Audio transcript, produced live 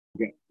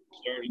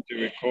Starting to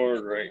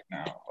record right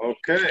now.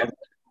 Okay.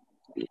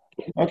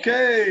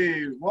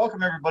 Okay.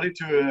 Welcome, everybody,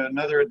 to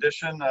another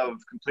edition of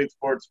Complete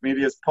Sports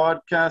Media's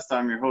podcast.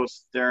 I'm your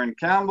host, Darren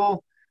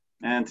Campbell.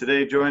 And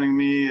today joining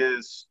me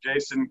is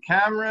Jason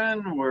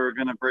Cameron. We're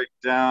going to break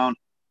down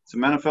some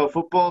NFL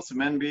football, some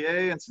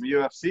NBA, and some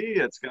UFC.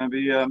 It's going to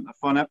be a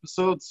fun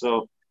episode.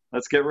 So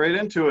let's get right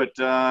into it.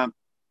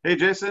 Hey,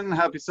 Jason,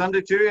 happy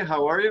Sunday to you.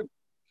 How are you?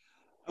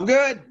 I'm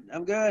good.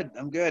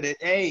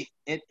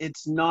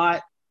 It's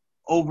not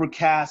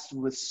overcast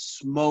with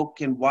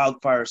smoke and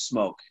wildfire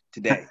smoke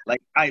today.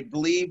 Like, I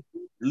believe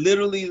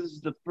literally this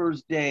is the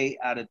first day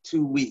out of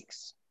 2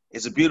 weeks.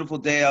 It's a beautiful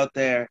day out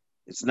there.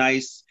 It's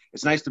nice.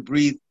 It's nice to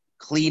breathe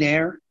clean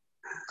air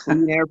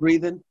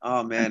breathing.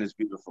 Oh man, it's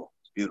beautiful.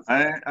 It's beautiful.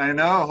 I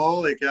know.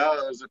 Holy cow.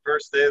 It was the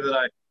first day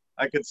that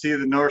I could see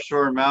the North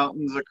Shore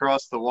Mountains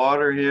across the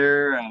water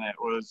here. And it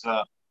was,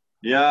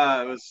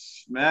 yeah, it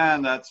was,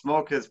 man, that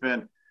smoke has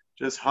been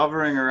just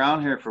hovering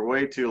around here for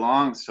way too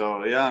long.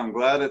 So, yeah, I'm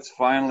glad it's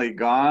finally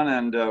gone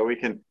and we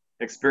can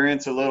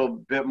experience a little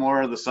bit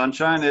more of the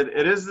sunshine.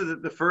 It is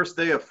the first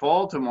day of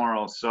fall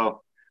tomorrow.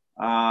 So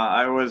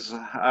I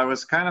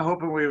was kind of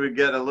hoping we would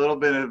get a little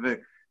bit of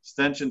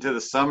extension to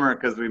the summer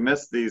because we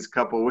missed these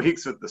couple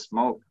weeks with the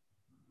smoke.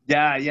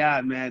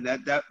 Yeah, man.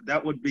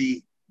 That would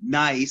be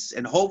nice.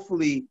 And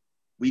hopefully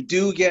we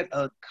do get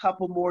a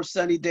couple more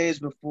sunny days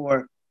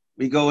before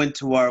we go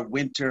into our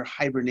winter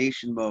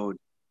hibernation mode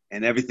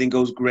and everything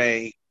goes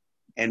gray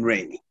and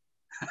rainy.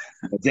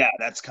 But yeah,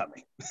 that's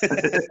coming.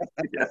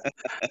 Yeah.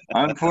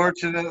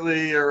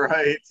 Unfortunately, you're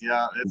right.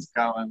 Yeah, it's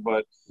coming,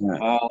 but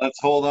Yeah. let's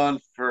hold on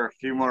for a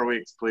few more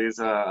weeks, please.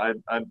 I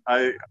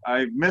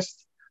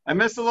missed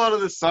a lot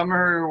of the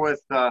summer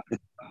with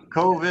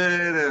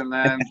COVID, and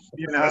then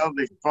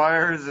the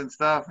fires and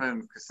stuff,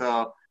 and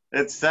so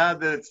it's sad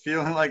that it's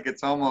feeling like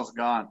it's almost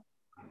gone.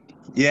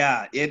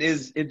 Yeah, it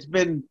is. It's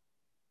been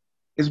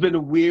the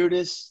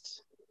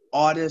weirdest,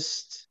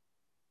 oddest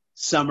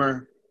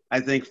summer, I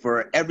think,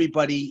 for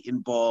everybody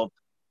involved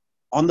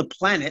on the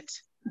planet.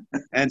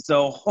 And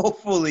so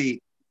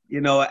hopefully,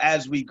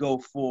 as we go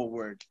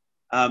forward,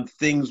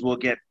 things will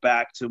get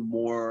back to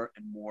more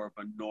and more of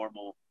a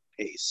normal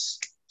pace,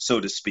 so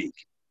to speak.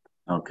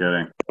 No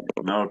kidding.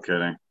 No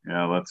kidding.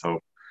 Yeah, let's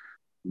hope.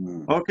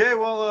 Mm. Okay,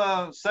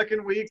 well,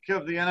 second week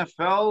of the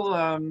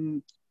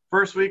NFL.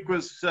 First week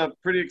was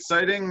pretty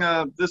exciting.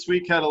 This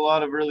week had a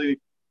lot of really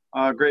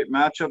great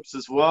matchups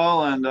as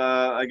well, and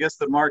I guess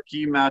the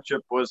marquee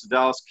matchup was the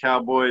Dallas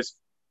Cowboys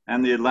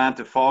and the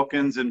Atlanta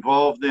Falcons,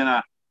 involved in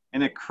a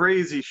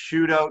crazy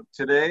shootout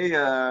today.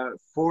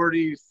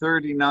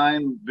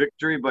 40-39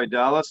 victory by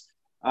Dallas.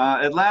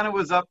 Atlanta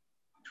was up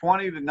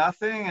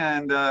 20-0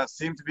 and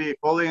seemed to be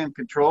fully in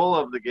control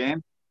of the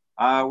game.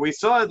 We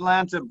saw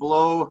Atlanta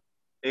blow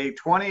a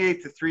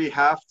 28-3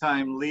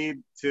 halftime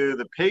lead to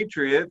the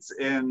Patriots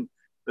in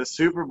the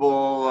Super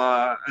Bowl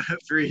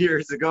 3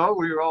 years ago.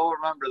 We all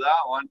remember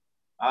that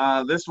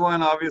one. This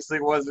one obviously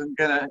isn't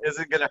gonna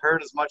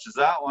hurt as much as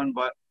that one,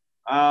 but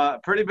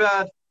pretty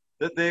bad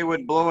that they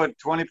would blow a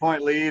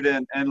 20-point lead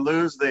and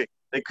lose. They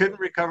couldn't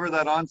recover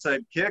that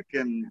onside kick,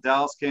 and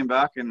Dallas came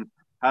back and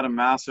had a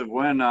massive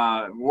win.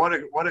 What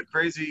a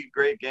crazy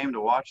great game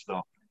to watch,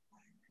 though.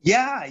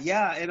 Yeah,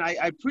 and I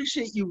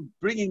appreciate you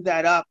bringing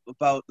that up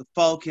about the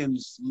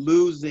Falcons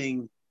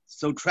losing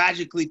so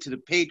tragically to the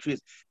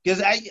Patriots, because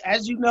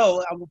as you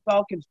know, I'm a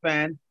Falcons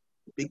fan,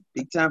 big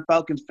time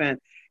Falcons fan,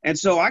 and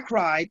so I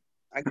cried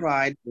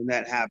when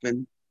that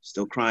happened.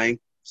 Still crying.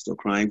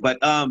 But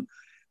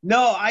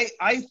no,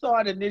 I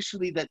thought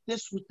initially that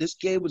this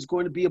game was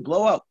going to be a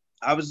blowout.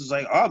 I was just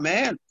like, oh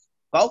man,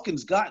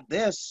 Falcons got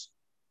this.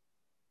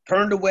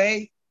 Turned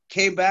away,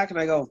 came back, and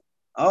I go,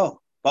 oh,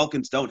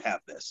 Falcons don't have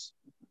this.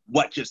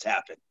 What just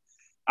happened?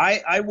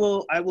 I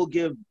will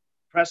give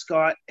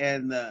Prescott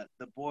and the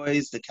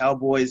boys, the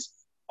Cowboys,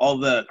 all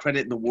the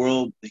credit in the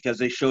world because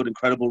they showed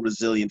incredible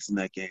resilience in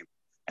that game.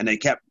 And they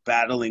kept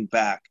battling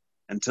back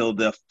until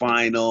the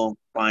final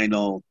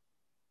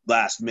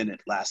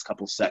last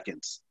couple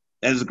seconds.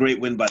 That is a great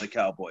win by the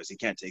Cowboys. You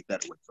can't take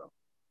that away from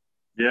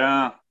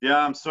Yeah,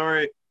 I'm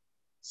sorry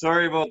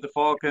about the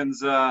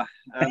Falcons not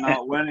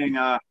winning.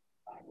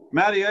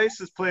 Matty Ice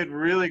has played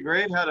really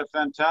great. Had a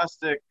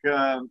fantastic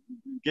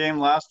game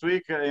last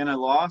week in a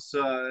loss.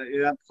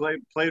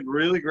 Played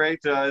really great.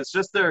 It's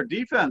just their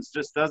defense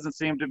just doesn't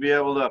seem to be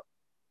able to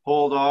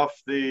hold off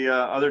the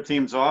other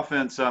team's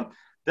offense.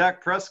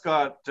 Dak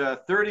Prescott,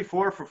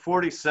 34 for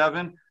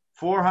 47,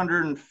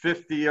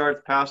 450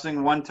 yards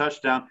passing, 1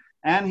 touchdown,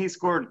 and he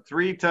scored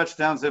 3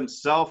 touchdowns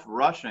himself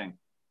rushing.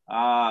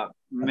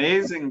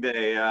 Amazing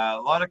day.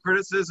 A lot of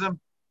criticism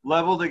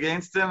leveled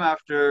against him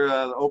after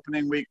the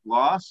opening week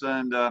loss,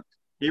 and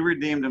he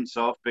redeemed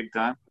himself big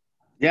time.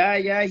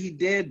 Yeah, he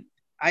did.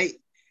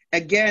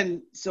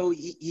 So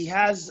he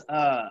has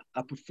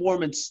a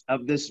performance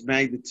of this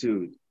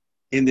magnitude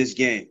in this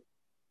game,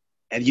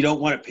 and you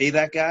don't want to pay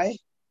that guy.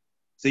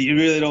 So you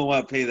really don't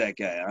want to pay that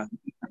guy, huh?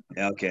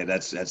 Yeah, okay,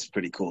 that's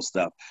pretty cool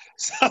stuff.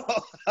 So,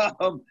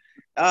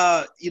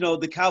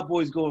 the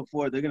Cowboys going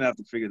forward, they're gonna have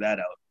to figure that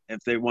out. if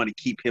they want to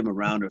keep him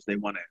around or if they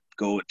want to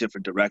go a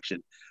different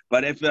direction.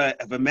 But if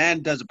a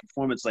man does a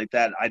performance like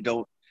that,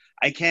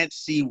 I can't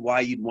see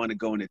why you'd want to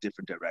go in a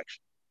different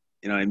direction.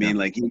 You know what I mean?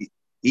 Yeah. Like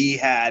he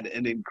had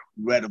an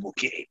incredible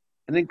game,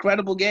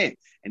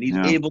 and he's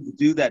Yeah. able to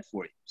do that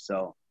for you.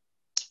 So,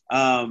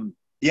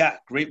 yeah,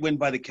 great win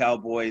by the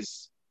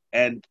Cowboys.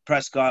 And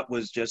Prescott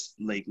was just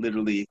like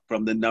literally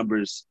from the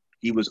numbers,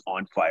 he was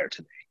on fire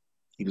today.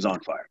 He was on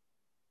fire.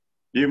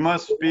 You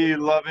must be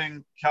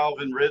loving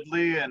Calvin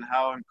Ridley and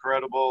how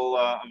incredible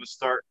of a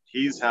start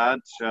he's had.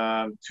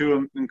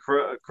 Two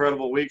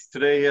incredible weeks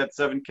today. He had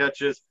 7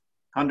 catches,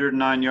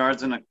 109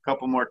 yards, and a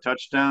couple more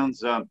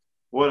touchdowns.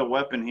 What a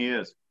weapon he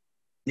is.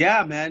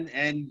 Yeah, man,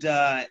 and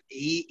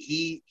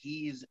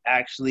he's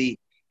actually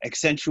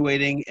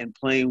accentuating and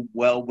playing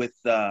well with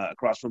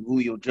across from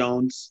Julio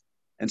Jones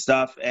and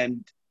stuff,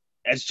 and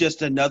it's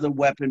just another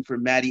weapon for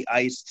Matty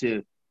Ice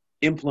to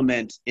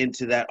implement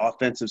into that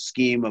offensive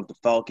scheme of the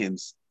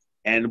Falcons.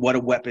 And what a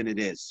weapon it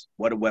is!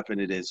 What a weapon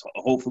it is!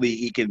 Hopefully,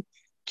 he can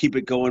keep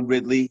it going,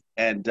 Ridley,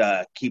 and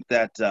keep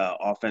that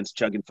offense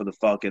chugging for the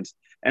Falcons.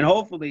 And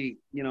hopefully,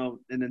 in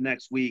the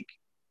next week,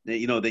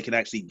 they can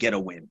actually get a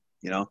win.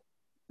 Yeah.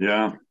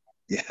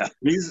 Yeah.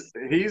 He's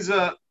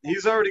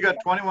already got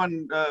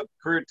 21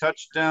 career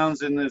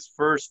touchdowns in his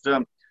first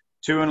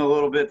 2 and a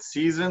little bit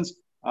seasons.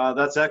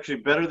 That's actually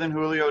better than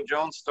Julio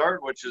Jones'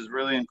 start, which is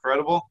really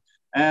incredible.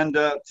 And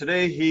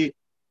today he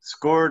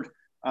scored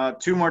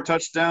 2 more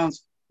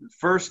touchdowns.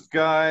 First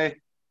guy,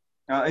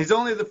 he's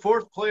only the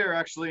 4th player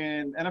actually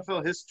in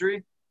NFL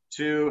history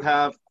to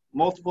have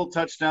multiple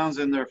touchdowns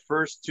in their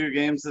first 2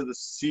 games of the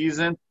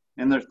season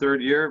in their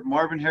 3rd year.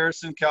 Marvin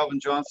Harrison, Calvin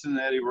Johnson,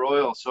 and Eddie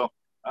Royal. So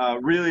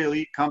really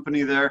elite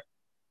company there.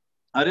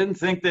 I didn't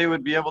think they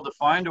would be able to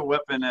find a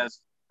weapon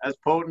as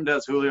potent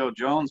as Julio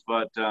Jones,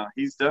 but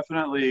he's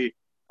definitely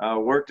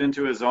worked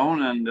into his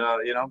own and,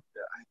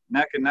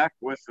 neck and neck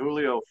with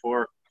Julio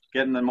for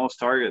getting the most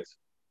targets.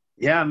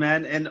 Yeah,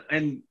 man.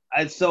 And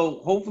so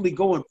hopefully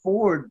going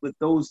forward with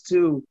those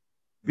two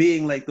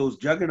being like those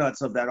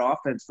juggernauts of that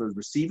offense for the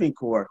receiving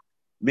core,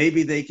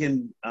 maybe they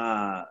can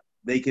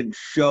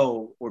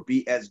show or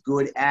be as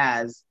good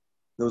as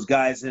those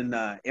guys in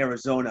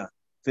Arizona,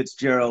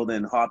 Fitzgerald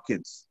and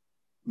Hopkins.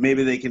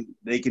 Maybe they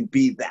can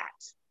be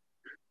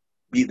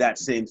that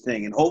same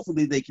thing. And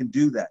hopefully they can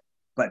do that.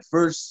 But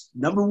first,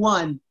 number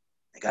one,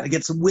 they got to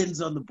get some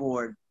wins on the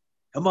board.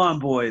 Come on,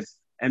 boys.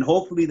 And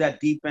hopefully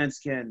that defense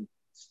can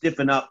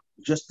stiffen up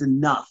just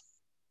enough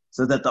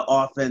so that the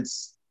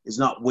offense is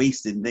not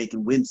wasted and they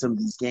can win some of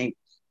these games.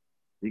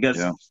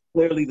 Because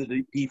clearly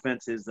the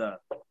defense is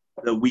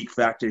the weak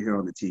factor here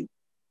on the team.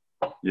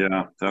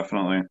 Yeah,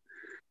 definitely.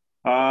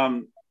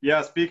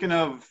 Speaking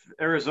of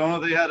Arizona,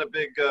 they had a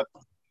big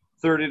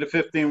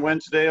 30-15 win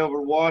today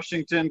over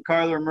Washington.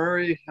 Kyler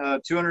Murray,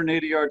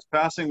 280 yards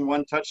passing,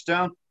 1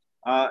 touchdown,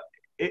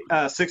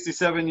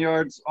 67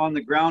 yards on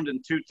the ground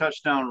and 2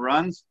 touchdown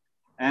runs.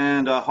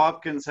 And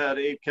Hopkins had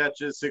 8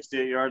 catches,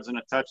 68 yards and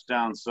a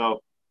touchdown. So,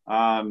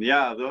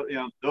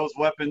 those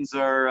weapons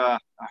are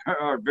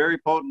very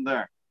potent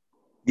there.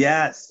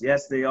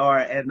 Yes, they are.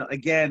 And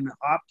again,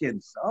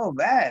 Hopkins, oh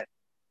man,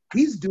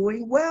 he's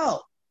doing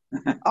well.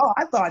 Oh,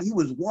 I thought he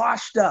was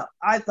washed up.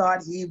 I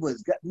thought he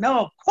was – no,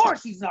 of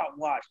course he's not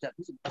washed up.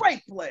 He's a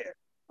great player.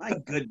 My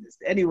goodness.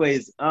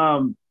 Anyways,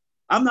 I'm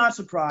not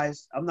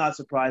surprised. I'm not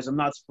surprised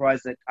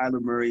that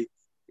Kyler Murray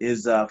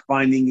is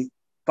finding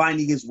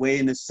his way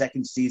in his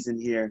 2nd season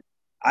here.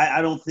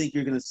 I don't think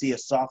you're going to see a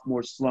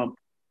sophomore slump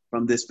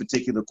from this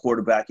particular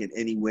quarterback in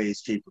any way,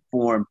 shape, or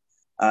form,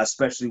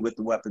 especially with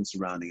the weapons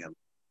surrounding him.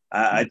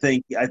 I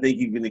think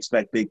you can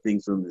expect big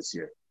things from him this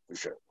year, for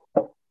sure.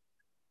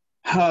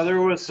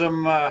 There was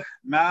some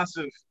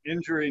massive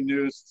injury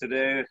news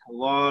today. A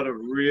lot of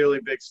really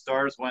big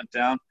stars went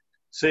down.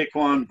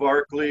 Saquon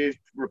Barkley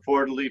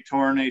reportedly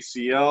torn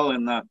ACL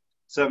in the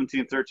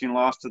 17-13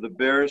 loss to the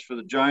Bears for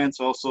the Giants.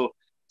 Also,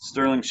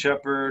 Sterling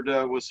Shepard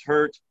was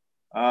hurt.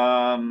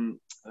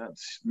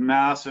 That's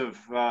massive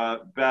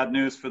bad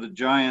news for the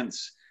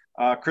Giants.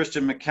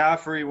 Christian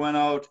McCaffrey went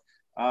out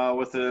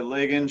with a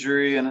leg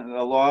injury and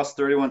a loss,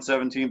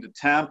 31-17 to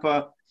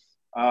Tampa.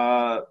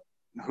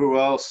 Who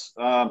else?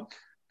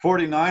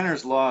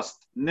 49ers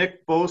lost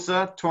Nick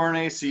Bosa, torn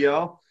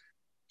ACL,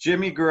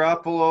 Jimmy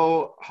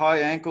Garoppolo,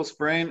 high ankle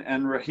sprain,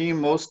 and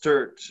Raheem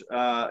Mostert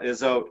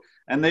is out.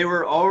 And they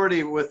were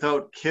already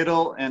without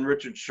Kittle and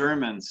Richard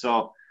Sherman.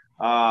 So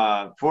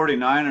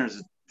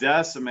 49ers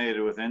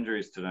decimated with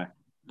injuries today.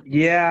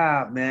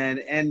 Yeah, man.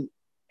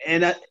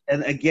 And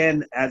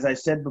again, as I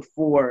said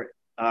before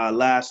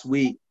last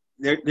week,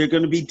 they're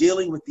going to be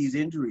dealing with these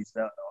injuries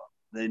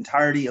the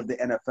entirety of the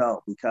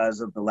NFL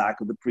because of the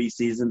lack of the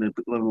preseason,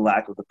 the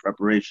lack of the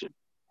preparation.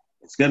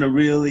 It's going to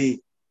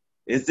really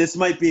 – this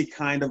might be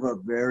kind of a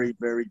very,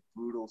 very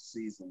brutal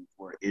season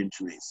for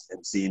injuries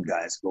and seeing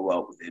guys go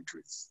out with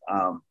injuries.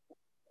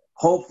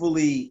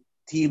 Hopefully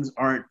teams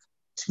aren't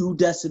too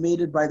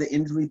decimated by the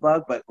injury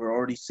bug, but we're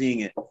already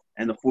seeing it,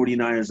 and the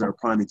 49ers are a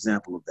prime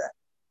example of that.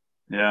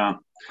 Yeah.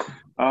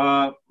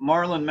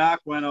 Marlon Mack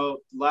went out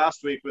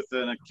last week with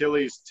an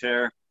Achilles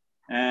tear,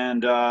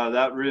 and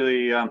that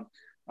really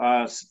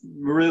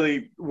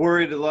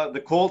worried a lot of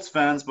the Colts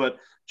fans. But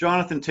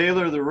Jonathan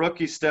Taylor, the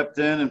rookie, stepped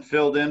in and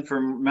filled in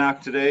for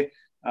Mack today.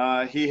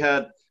 He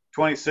had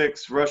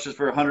 26 rushes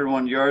for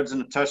 101 yards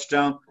and a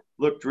touchdown.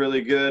 Looked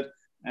really good.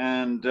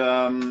 And they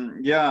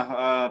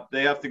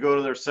have to go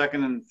to their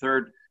second and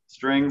third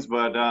strings.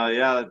 But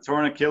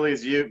torn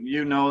Achilles,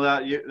 you know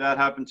that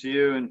happened to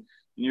you in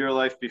your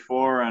life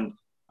before. And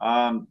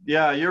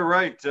you're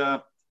right.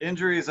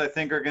 Injuries, I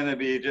think, are going to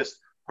be just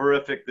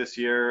horrific this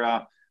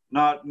year.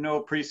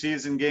 No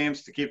preseason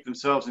games to keep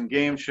themselves in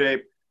game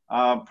shape.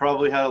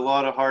 Probably had a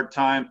lot of hard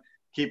time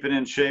keeping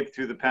in shape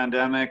through the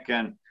pandemic.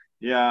 And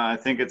I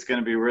think it's going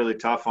to be really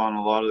tough on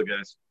a lot of the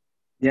guys.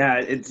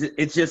 Yeah, it's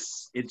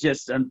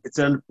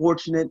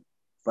unfortunate,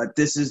 but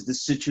this is the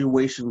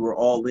situation we're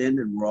all in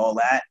and we're all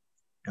at,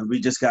 and we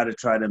just got to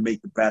try to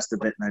make the best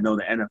of it. And I know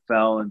the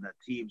NFL and the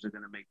teams are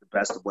going to make the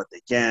best of what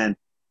they can,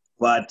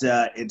 but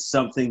it's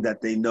something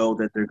that they know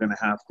that they're going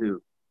to have to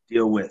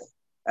deal with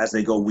as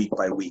they go week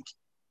by week.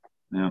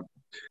 Yeah.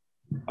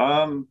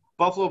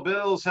 Buffalo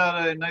Bills had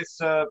a nice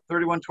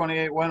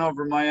 31-28 win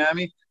over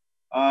Miami.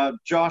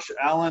 Josh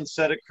Allen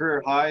set a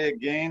career high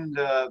again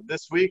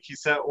this week. He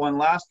set one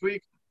last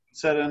week,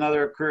 set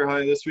another career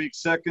high this week,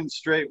 second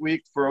straight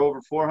week for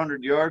over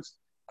 400 yards,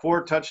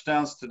 4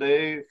 touchdowns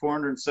today,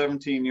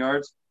 417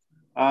 yards.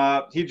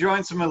 He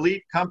joined some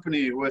elite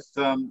company with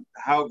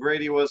how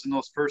great he was in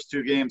those first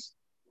 2 games.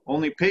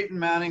 Only Peyton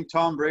Manning,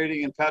 Tom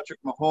Brady, and Patrick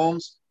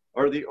Mahomes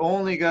are the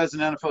only guys in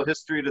NFL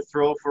history to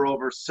throw for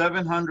over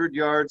 700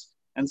 yards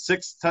and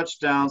 6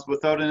 touchdowns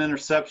without an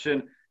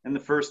interception in the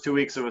first 2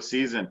 weeks of a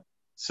season.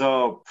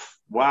 So,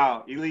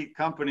 wow, elite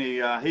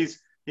company.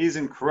 He's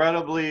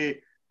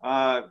incredibly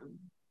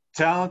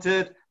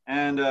talented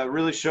and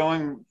really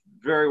showing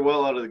very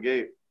well out of the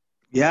gate.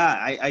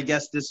 Yeah, I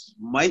guess this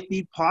might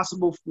be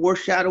possible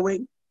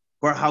foreshadowing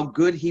for how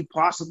good he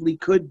possibly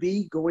could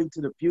be going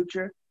to the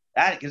future.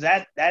 That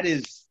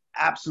is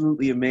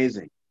absolutely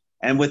amazing.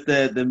 And with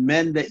the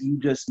men that you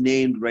just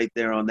named right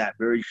there on that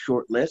very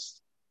short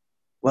list,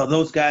 well,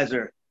 those guys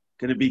are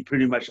going to be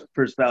pretty much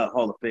first ballot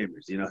Hall of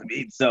Famers. You know what I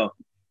mean? So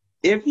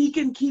if he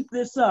can keep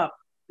this up,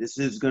 this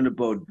is going to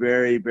bode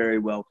very, very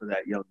well for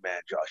that young man,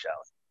 Josh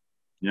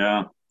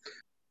Allen.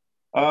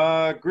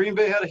 Yeah. Green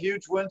Bay had a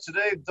huge win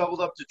today,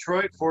 doubled up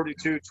Detroit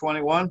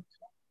 42-21.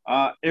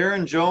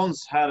 Aaron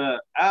Jones had an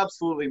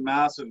absolutely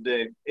massive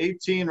day.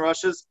 18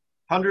 rushes,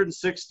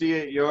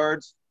 168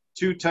 yards,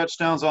 2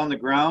 touchdowns on the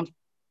ground,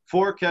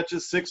 4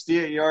 catches,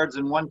 68 yards,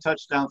 and 1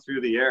 touchdown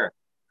through the air.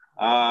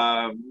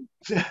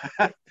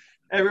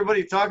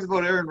 Everybody talks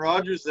about Aaron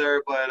Rodgers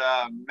there, but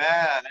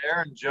man,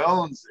 Aaron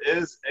Jones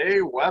is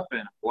a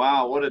weapon.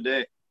 Wow, what a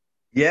day.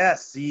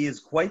 Yes, he is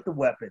quite the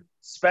weapon,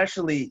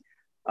 especially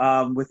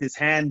with his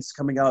hands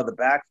coming out of the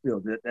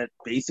backfield. That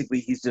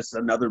basically he's just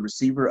another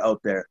receiver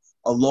out there,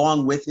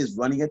 along with his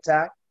running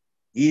attack.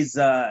 He's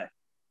going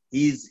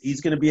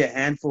to be a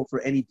handful for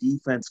any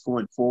defense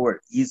going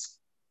forward.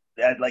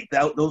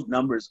 Those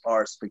numbers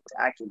are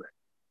spectacular.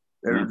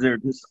 They're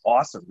just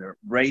awesome. They're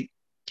right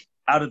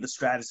out of the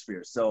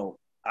stratosphere. So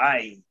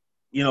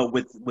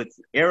with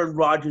Aaron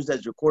Rodgers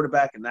as your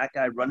quarterback and that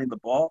guy running the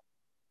ball,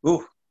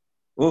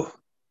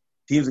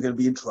 teams are going to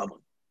be in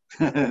trouble.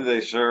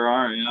 They sure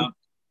are, yeah.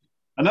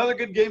 Another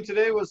good game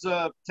today was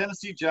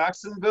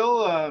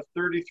Tennessee-Jacksonville,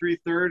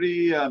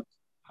 33-30,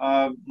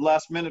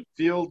 last-minute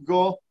field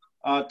goal.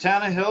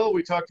 Tannehill,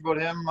 we talked about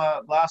him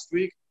last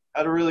week,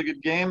 had a really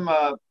good game,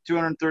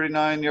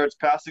 239 yards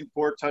passing,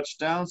 4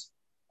 touchdowns.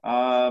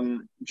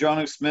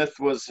 Jonnu Smith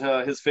was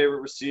his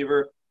favorite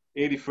receiver,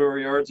 84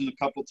 yards and a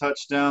couple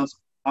touchdowns.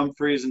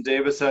 Humphreys and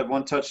Davis had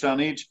 1 touchdown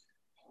each.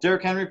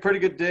 Derrick Henry, pretty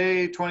good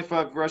day,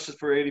 25 rushes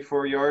for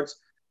 84 yards.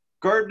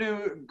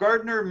 Gardner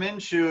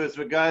Minshew is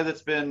the guy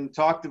that's been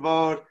talked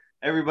about.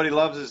 Everybody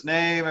loves his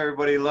name.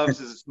 Everybody loves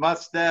his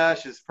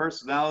mustache, his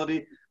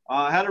personality.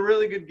 Had a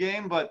really good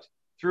game, but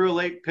threw a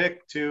late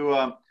pick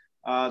to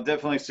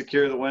definitely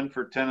secure the win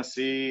for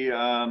Tennessee.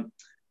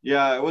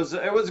 It was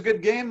a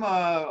good game.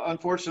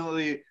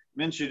 Unfortunately,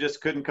 Minshew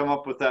just couldn't come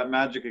up with that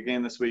magic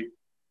again this week.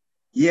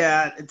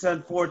 Yeah, it's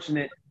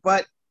unfortunate.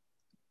 But,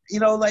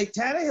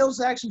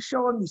 Tannehill's actually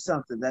showing me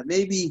something that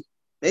maybe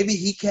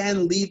he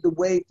can lead the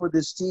way for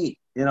this team.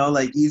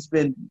 He's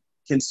been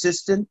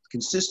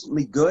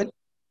consistently good.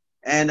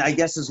 And I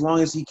guess as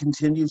long as he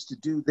continues to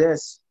do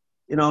this,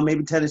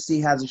 maybe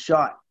Tennessee has a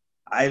shot.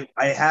 I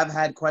have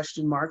had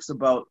question marks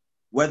about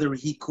whether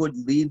he could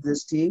lead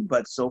this team,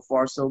 but so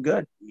far so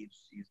good.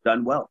 He's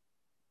done well.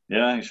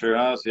 Yeah, he sure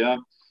has. Yeah,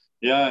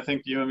 I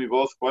think you and me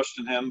both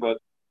questioned him, but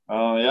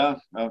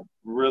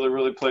really,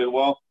 really played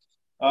well.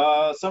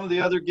 Some of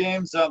the other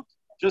games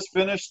just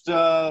finished.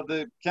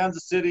 The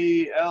Kansas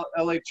City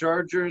LA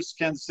Chargers.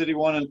 Kansas City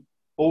won in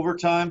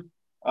overtime.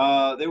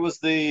 It was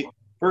the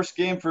first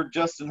game for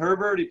Justin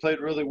Herbert. He played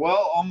really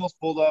well, almost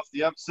pulled off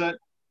the upset.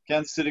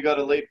 Kansas City got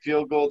a late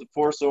field goal to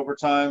force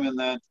overtime, and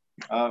then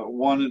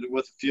won it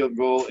with a field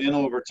goal in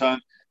overtime.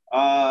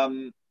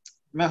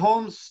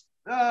 Mahomes,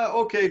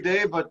 okay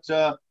day, but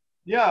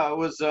yeah, it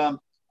was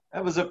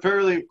a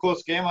fairly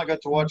close game. I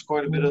got to watch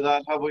quite a bit of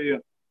that. How about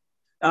you?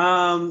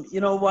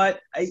 You know what?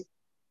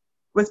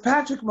 With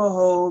Patrick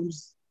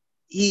Mahomes,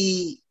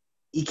 he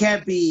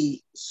can't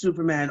be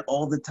Superman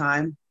all the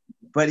time,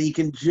 but he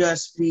can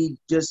just be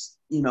just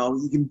he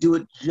can do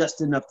it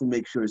just enough to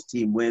make sure his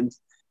team wins.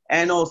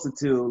 And also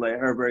too, like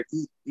Herbert,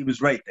 he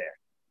was right there.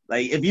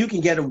 Like if you can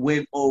get a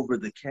win over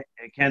the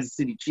Kansas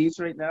City Chiefs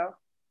right now,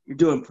 you're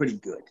doing pretty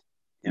good.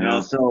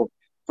 Yeah. So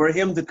for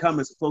him to come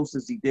as close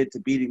as he did to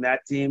beating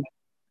that team,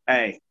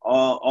 hey,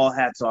 all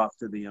hats off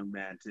to the young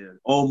man to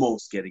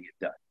almost getting it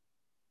done.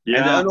 And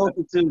Yeah.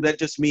 also too, that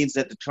just means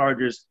that the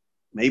Chargers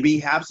maybe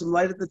have some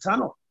light at the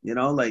tunnel.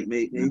 Like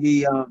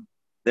maybe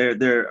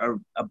they're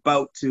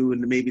about to,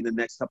 in maybe the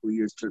next couple of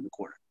years, turn the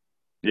corner.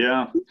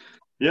 Yeah.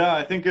 Yeah.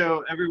 I think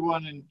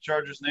everyone in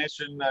Chargers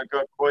Nation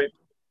got quite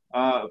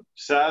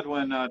sad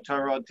when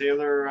Tyrod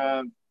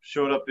Taylor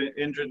showed up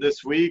injured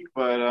this week.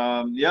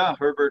 But yeah,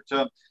 Herbert,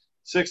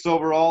 sixth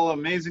overall,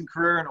 amazing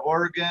career in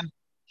Oregon.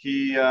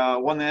 He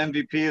won the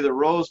MVP of the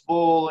Rose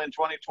Bowl in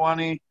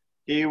 2020.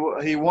 He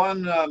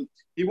won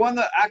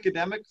the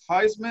academic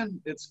Heisman.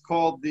 It's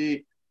called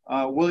the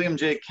William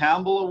J.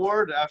 Campbell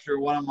Award after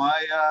one of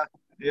my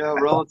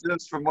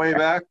relatives from way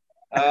back.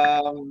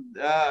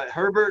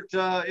 Herbert,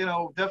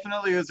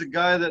 definitely is a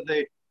guy that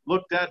they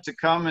looked at to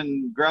come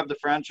and grab the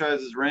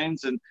franchise's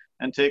reins and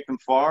take them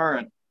far.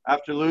 And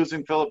after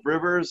losing Philip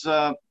Rivers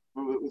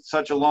with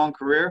such a long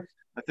career,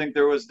 I think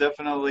there was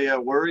definitely a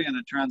worry and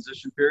a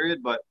transition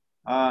period. But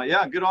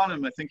yeah, good on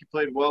him. I think he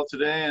played well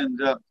today, and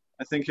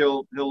I think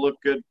he'll look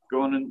good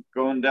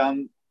going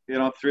down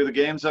through the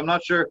games. I'm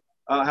not sure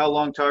how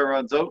long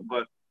Tyrod's out,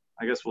 but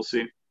I guess we'll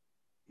see.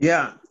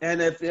 Yeah,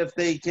 and if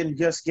they can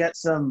just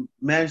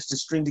manage to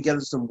string together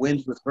some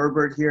wins with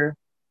Herbert here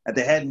at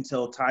the head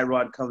until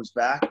Tyrod comes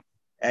back,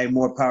 and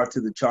more power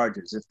to the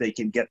Chargers if they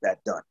can get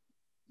that done.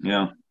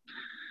 Yeah.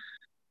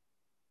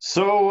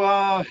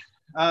 So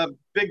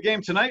big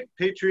game tonight,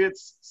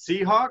 Patriots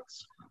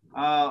Seahawks.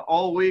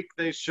 All week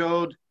they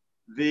showed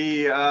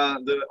the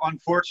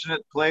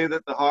unfortunate play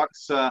that the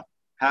Hawks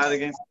had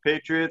against the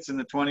Patriots in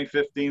the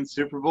 2015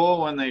 Super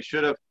Bowl when they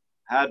should have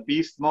had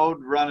beast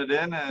mode run it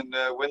in and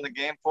win the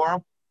game for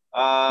them.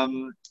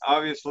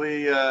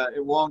 Obviously,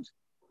 it won't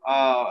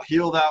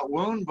heal that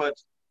wound, but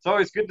it's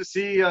always good to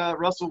see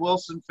Russell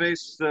Wilson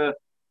face the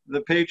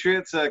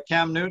Patriots.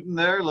 Cam Newton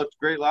there looked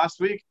great last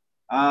week.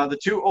 The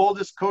two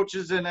oldest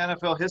coaches in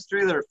NFL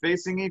history that are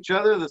facing each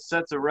other. That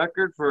sets a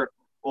record for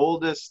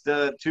oldest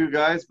two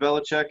guys,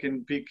 Belichick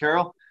and Pete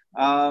Carroll.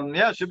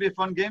 Yeah, it should be a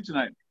fun game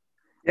tonight.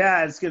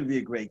 Yeah, it's going to be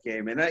a great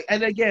game.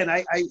 And again,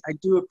 I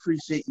do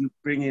appreciate you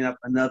bringing up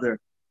another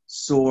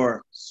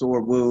sore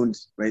wound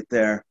right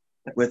there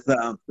with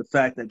the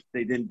fact that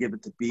they didn't give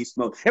it to beast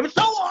mode. It was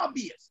so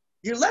obvious.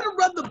 You let him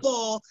run the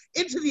ball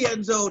into the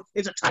end zone.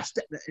 It's a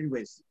touchdown.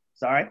 Anyways,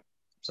 sorry.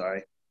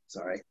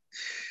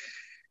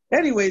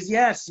 Anyways,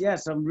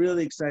 yes, I'm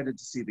really excited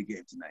to see the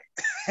game tonight.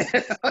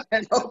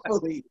 And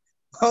hopefully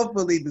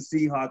the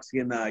Seahawks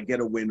can get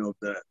a win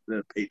over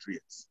the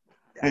Patriots.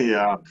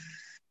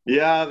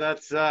 Yeah,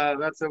 that's a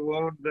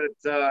wound that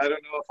I don't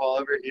know if I'll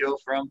ever heal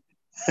from.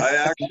 I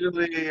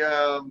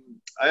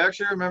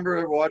actually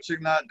remember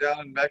watching that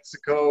down in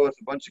Mexico with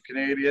a bunch of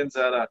Canadians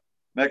at a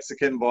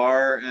Mexican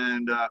bar,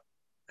 and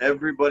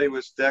everybody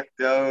was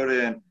decked out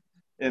in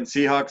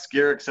Seahawks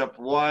gear except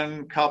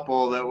one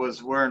couple that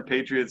was wearing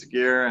Patriots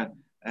gear,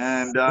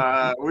 and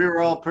we were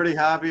all pretty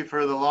happy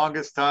for the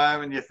longest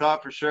time. And you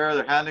thought for sure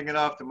they're handing it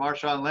off to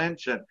Marshawn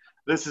Lynch, and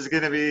this is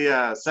going to be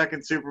a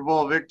second Super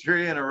Bowl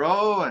victory in a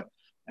row,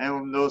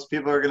 and those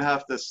people are going to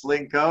have to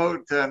slink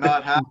out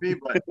not happy.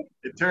 But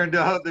it turned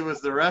out it was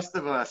the rest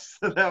of us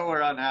that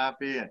were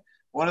unhappy. And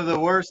one of the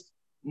worst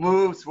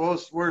moves,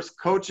 worst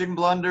coaching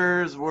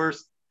blunders,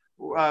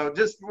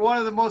 just one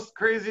of the most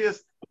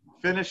craziest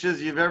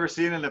finishes you've ever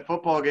seen in a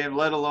football game,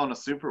 let alone a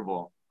Super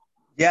Bowl.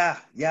 Yeah,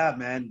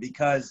 man,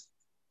 because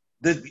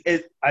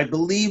I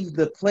believe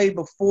the play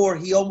before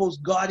he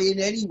almost got in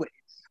anyway.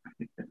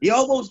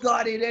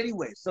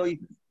 So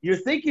you're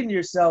thinking to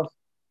yourself,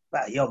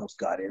 well, he almost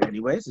got in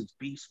anyways. It's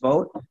beast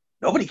mode.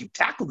 Nobody can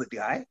tackle the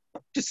guy.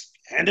 Just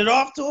hand it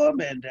off to him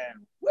and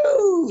then,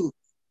 woo!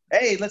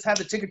 Hey, let's have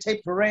the ticker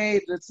tape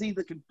parade. Let's see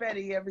the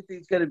confetti.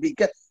 Everything's going to be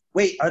good.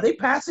 Wait, are they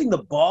passing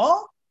the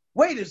ball?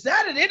 Wait, is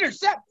that an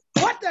intercept?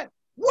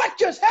 What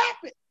just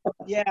happened?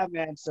 Yeah,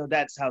 man. So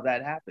that's how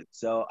that happened.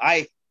 So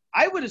I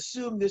would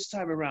assume this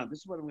time around, this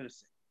is what I'm going to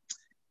say.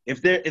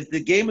 If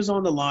the game is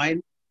on the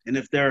line and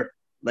if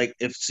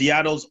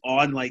Seattle's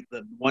on like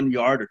the 1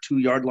 yard or 2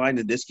 yard line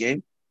in this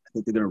game, I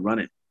think they're going to run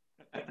it.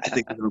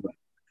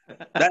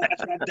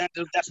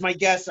 That's my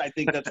guess. I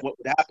think that's what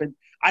would happen.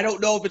 I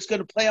don't know if it's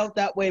going to play out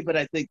that way, but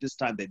I think this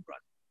time they'd run.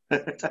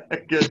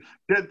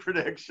 Good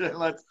prediction.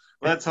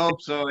 Let's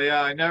hope so.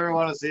 Yeah, I never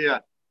want to see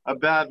a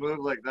bad move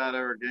like that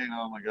ever again.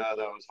 Oh my God,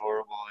 that was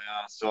horrible.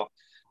 Yeah. So,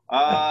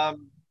 a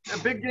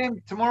big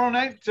game tomorrow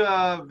night.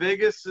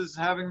 Vegas is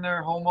having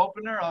their home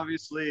opener.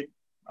 Obviously,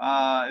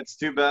 It's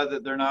too bad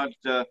that they're not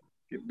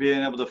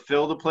being able to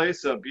fill the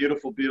place. A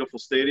beautiful, beautiful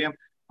stadium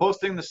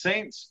hosting the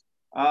Saints.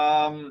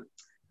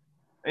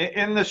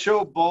 In the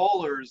show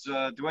Ballers,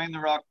 Dwayne The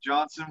Rock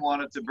Johnson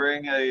wanted to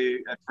bring a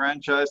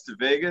franchise to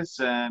Vegas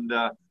and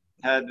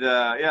had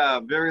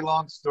a very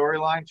long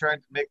storyline trying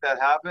to make that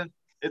happen.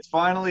 It's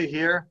finally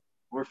here.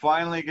 We're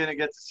finally going to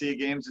get to see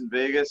games in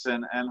Vegas,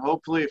 and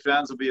hopefully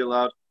fans will be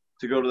allowed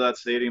to go to that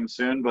stadium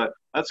soon. But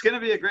that's going to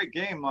be a great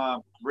game.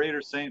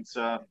 Raiders Saints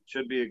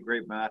should be a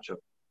great matchup.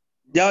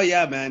 Oh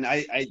yeah, man.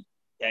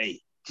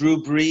 Hey,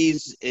 Drew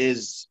Brees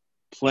is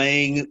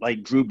playing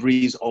like Drew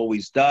Brees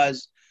always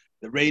does.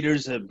 The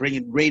Raiders are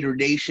bringing Raider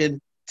Nation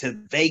to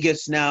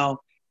Vegas now.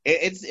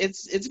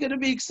 It's going to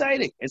be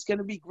exciting. It's going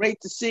to be great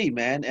to see,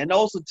 man. And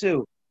also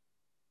too,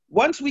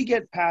 once we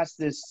get past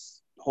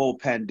this whole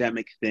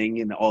pandemic thing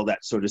and all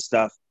that sort of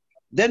stuff,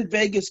 then the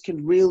Vegas team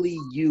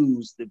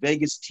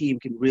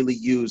can really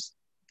use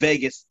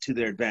Vegas to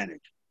their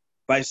advantage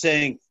by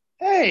saying,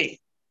 hey,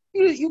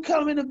 you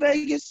come into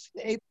Vegas?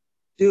 Hey,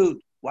 dude,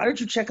 why don't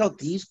you check out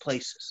these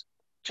places?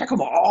 Check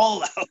them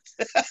all out.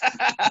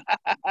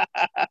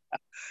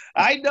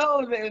 I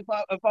know that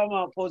if I'm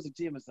on opposing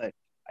team, it's like,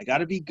 I got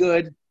to be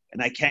good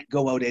and I can't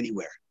go out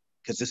anywhere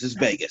because this is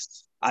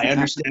Vegas. I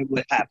understand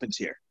what happens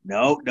here.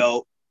 No,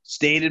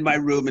 staying in my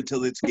room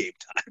until it's game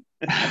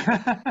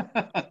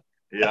time.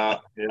 Yeah,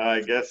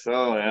 I guess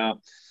so.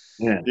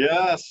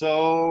 Yeah.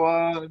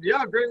 So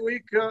great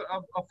week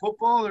of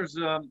football. There's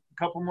a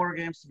couple more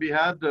games to be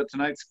had,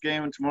 tonight's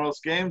game and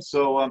tomorrow's game.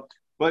 So,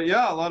 but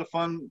yeah, a lot of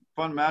fun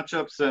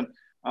matchups, and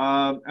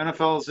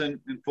NFL's in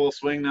full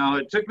swing now.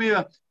 It took me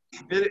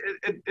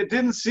it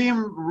didn't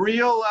seem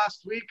real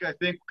last week, I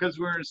think, because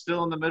we're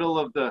still in the middle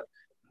of the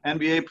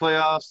NBA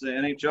playoffs, the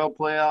NHL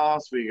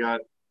playoffs. We got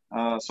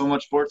so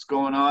much sports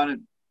going on,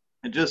 and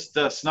it just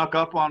snuck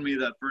up on me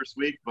that first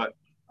week. But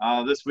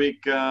this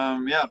week,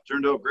 turned out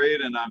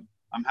great, and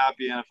I'm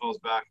happy NFL's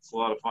back. It's a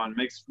lot of fun.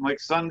 Makes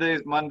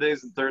Sundays,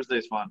 Mondays, and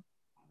Thursdays fun.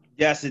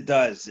 Yes, it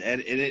does,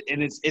 and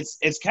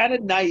it's kind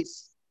of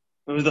nice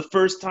for the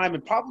first time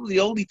and probably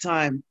the only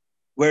time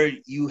where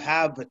you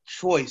have a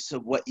choice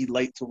of what you'd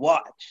like to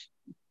watch.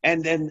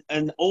 And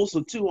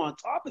also, too, on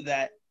top of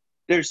that,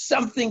 there's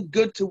something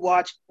good to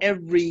watch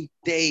every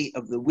day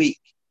of the week.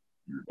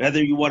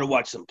 Whether you want to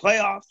watch some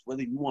playoffs,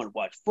 whether you want to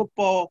watch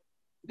football,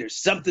 there's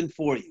something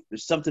for you.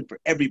 There's something for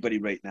everybody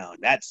right now.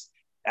 And that's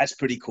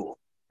pretty cool.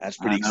 That's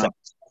pretty exciting.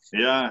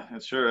 Yeah,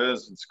 it sure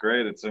is. It's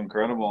great. It's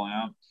incredible.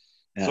 Yeah.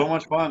 So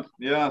much fun.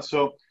 Yeah.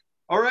 So,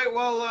 all right.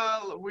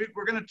 Well,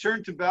 we're going to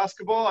turn to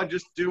basketball. I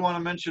just do want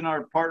to mention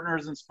our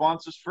partners and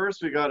sponsors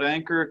first. We got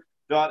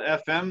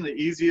Anchor.fm, the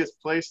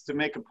easiest place to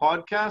make a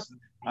podcast.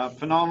 A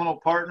phenomenal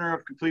partner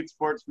of Complete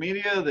Sports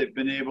Media. They've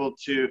been able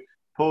to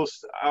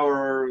post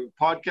our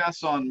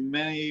podcasts on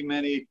many,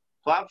 many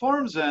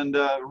platforms, and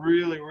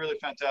really, really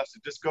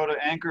fantastic. Just go to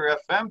Anchor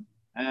FM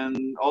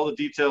and all the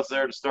details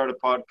there to start a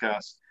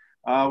podcast.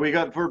 We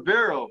got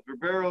Verbero.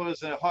 Verbero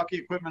is a hockey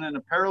equipment and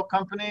apparel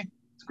company.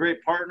 It's a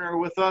great partner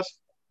with us.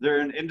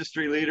 They're an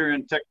industry leader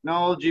in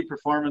technology,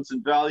 performance,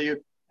 and value.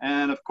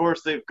 And of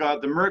course, they've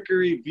got the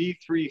Mercury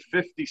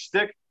V350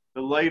 stick,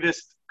 the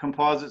lightest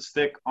composite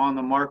stick on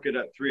the market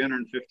at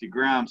 350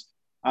 grams.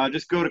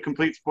 Just go to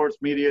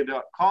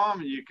CompleteSportsMedia.com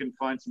and you can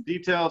find some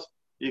details.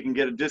 You can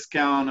get a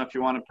discount if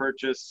you want to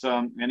purchase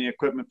any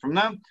equipment from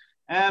them.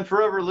 And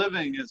Forever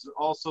Living is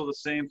also the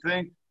same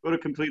thing. Go to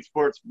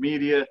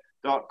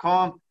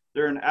CompleteSportsMedia.com.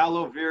 They're an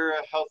aloe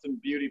vera health and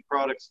beauty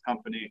products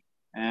company.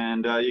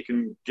 And you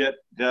can get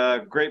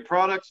great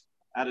products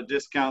at a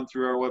discount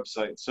through our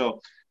website.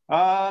 So,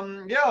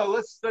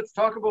 let's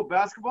talk about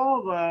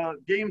basketball.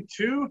 Game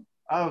 2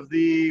 of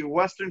the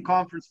Western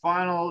Conference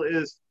Final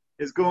is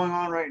going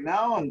on right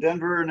now, and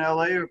Denver and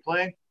LA are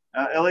playing.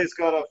 LA's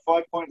got a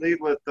 5-point lead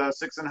with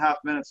 6.5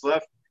 minutes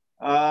left.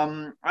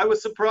 I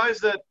was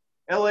surprised that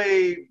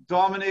LA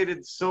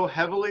dominated so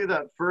heavily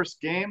that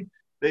first game.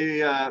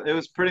 It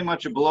was pretty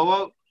much a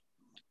blowout.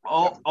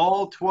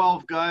 All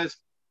 12 guys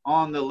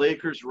on the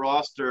Lakers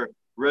roster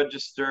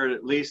registered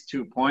at least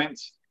 2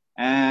 points,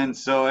 and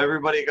so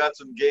everybody got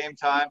some game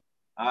time.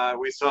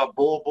 We saw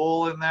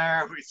Bull in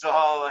there. We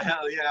saw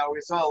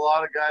a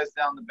lot of guys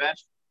down the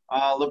bench.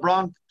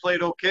 LeBron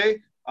played okay.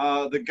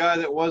 The guy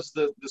that was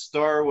the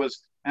star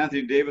was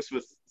Anthony Davis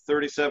with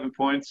 37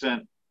 points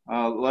and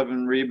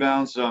 11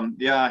 rebounds.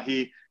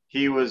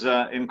 He was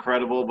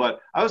incredible, but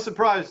I was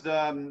surprised.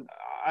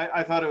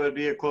 I thought it would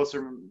be a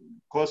closer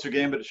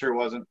game, but it sure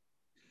wasn't.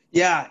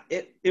 Yeah,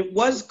 it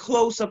was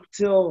close up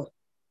till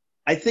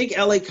I think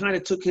LA kind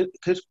of took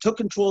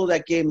control of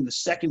that game in the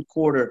second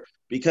quarter,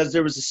 because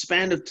there was a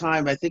span of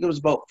time, I think it was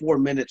about 4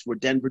 minutes, where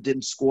Denver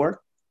didn't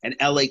score and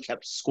LA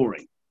kept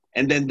scoring.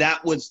 And then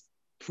that was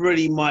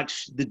pretty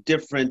much the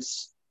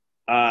difference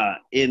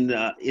in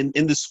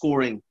the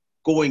scoring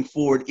going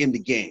forward in the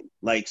game.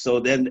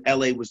 So then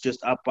LA was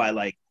just up by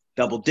like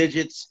double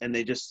digits, and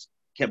they just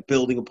kept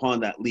building upon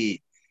that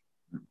lead.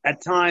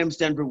 At times,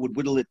 Denver would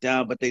whittle it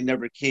down, but they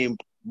never came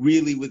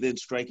really within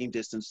striking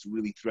distance to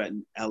really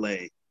threaten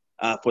LA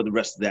for the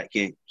rest of that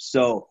game.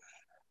 So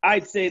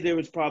I'd say there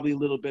was probably a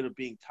little bit of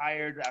being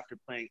tired after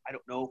playing, I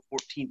don't know,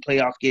 14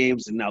 playoff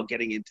games and now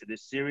getting into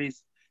this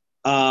series.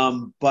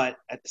 But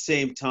at the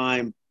same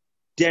time,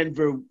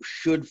 Denver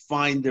should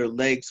find their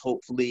legs,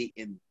 hopefully,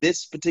 in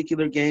this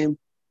particular game.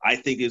 I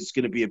think it's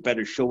going to be a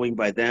better showing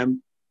by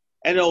them.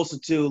 And also,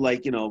 too,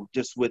 like,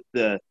 just with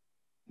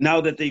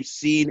now that they've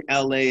seen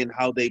LA and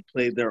how they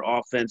play their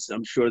offense,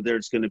 I'm sure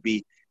there's going to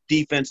be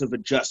defensive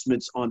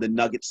adjustments on the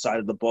Nuggets side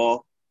of the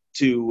ball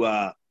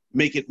to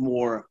make it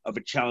more of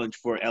a challenge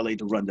for LA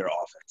to run their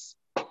offense.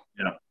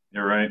 Yeah,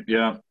 you're right.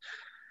 Yeah.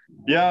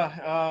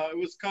 Yeah, it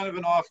was kind of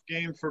an off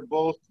game for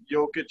both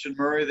Jokic and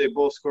Murray. They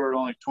both scored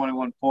only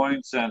 21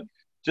 points and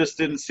just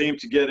didn't seem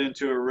to get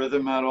into a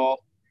rhythm at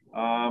all.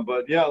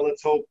 But yeah,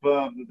 let's hope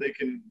that they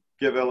can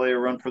give LA a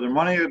run for their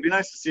money. It would be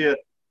nice to see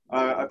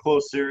a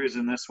close series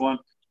in this one.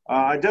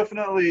 I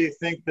definitely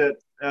think that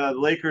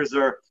Lakers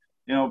are,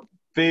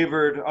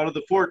 favored out of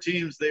the four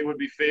teams. They would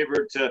be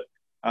favored to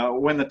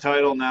win the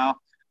title now.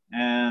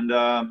 And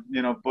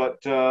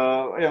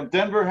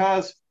Denver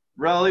has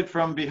rallied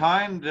from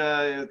behind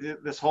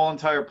this whole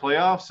entire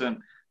playoffs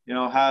and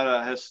had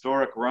a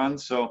historic run.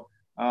 So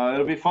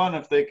it'll be fun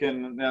if they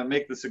can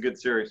make this a good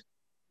series.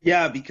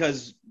 Yeah,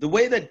 because the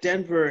way that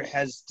Denver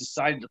has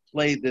decided to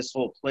play this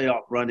whole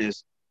playoff run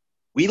is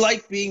we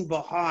like being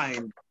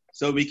behind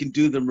so we can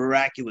do the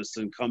miraculous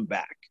and come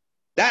back.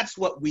 That's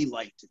what we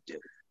like to do.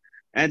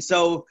 And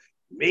so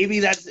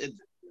maybe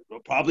we're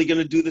probably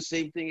going to do the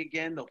same thing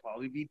again. They'll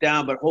probably be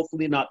down, but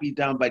hopefully not be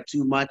down by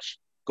too much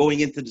going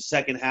into the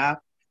second half.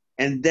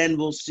 And then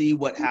we'll see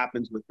what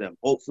happens with them.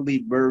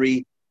 Hopefully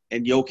Murray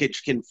and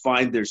Jokic can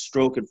find their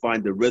stroke and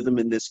find their rhythm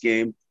in this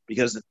game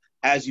because,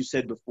 as you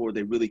said before,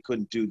 they really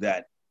couldn't do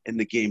that in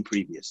the game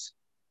previous.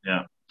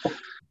 Yeah.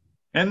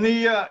 In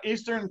the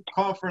Eastern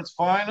Conference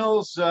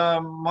Finals,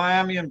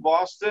 Miami and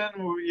Boston,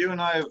 you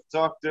and I have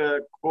talked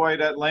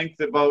quite at length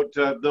about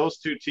those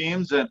two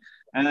teams and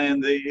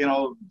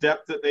the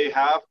depth that they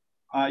have.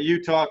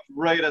 You talked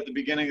right at the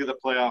beginning of the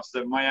playoffs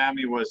that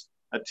Miami was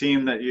a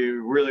team that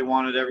you really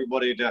wanted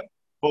everybody to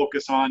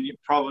focus on.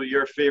 Probably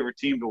your favorite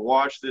team to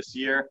watch this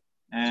year.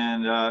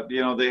 And,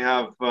 they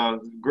have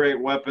great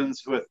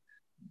weapons with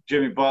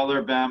Jimmy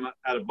Butler, Bam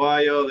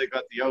Adebayo. They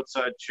got the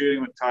outside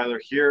shooting with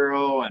Tyler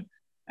Hero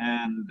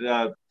and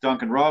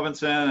Duncan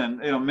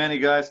Robinson and, many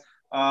guys.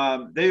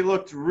 They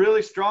looked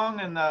really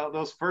strong in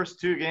those first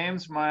two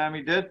games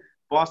Miami did.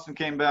 Boston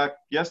came back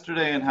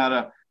yesterday and had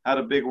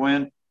a big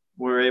win.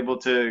 We were able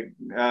to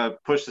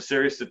push the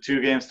series to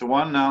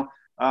 2-1 now.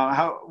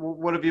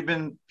 What have you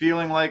been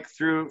feeling like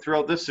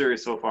throughout this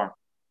series so far?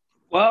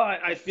 Well,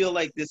 I feel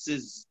like this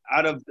is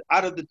out of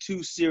the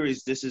two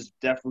series, this is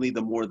definitely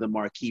the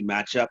marquee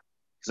matchup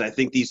because I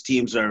think these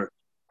teams are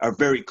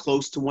very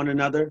close to one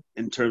another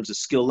in terms of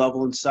skill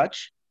level and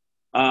such.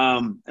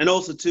 And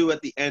also, too,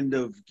 at the end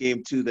of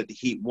game 2 that the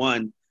Heat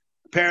won,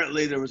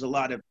 apparently there was a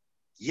lot of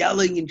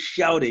yelling and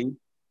shouting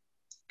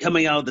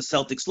coming out of the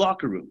Celtics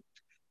locker room.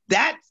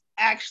 That's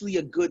actually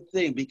a good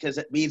thing because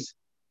it means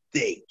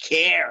they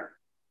care.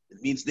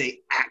 It means they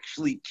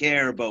actually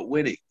care about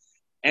winning.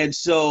 And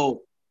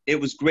so it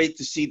was great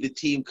to see the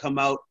team come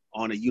out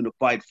on a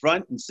unified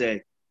front and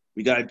say,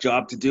 we got a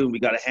job to do and we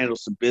got to handle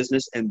some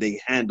business. And they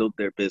handled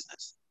their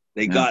business.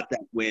 They got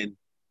that win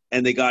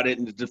and they got it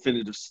in the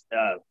definitive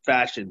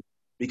fashion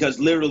because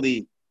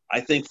literally,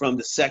 I think from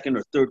the second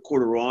or third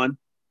quarter on,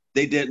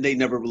 they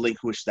never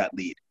relinquished that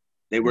lead.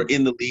 They were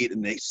in the lead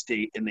and they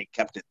stayed and they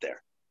kept it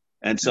there.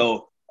 And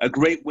so a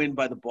great win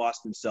by the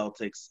Boston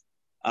Celtics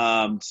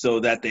so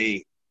that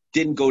they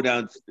didn't go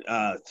down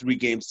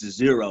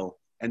 3-0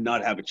 and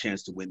not have a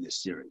chance to win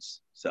this series.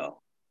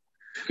 So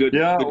good.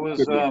 Yeah, good,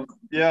 it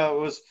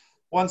was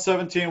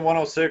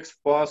 117-106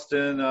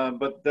 Boston,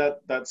 but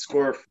that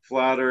score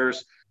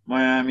flatters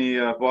Miami.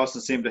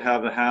 Boston seemed to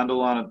have the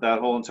handle on it that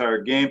whole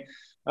entire game.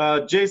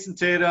 Jason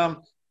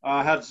Tatum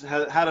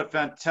had a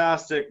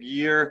fantastic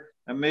year,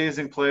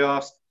 amazing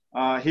playoffs.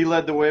 He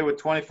led the way with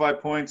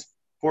 25 points,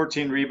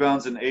 14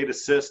 rebounds, and 8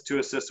 assists, 2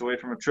 assists away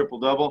from a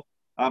triple-double.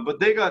 But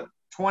they got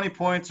 20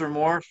 points or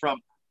more from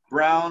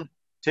Brown,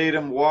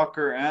 Tatum,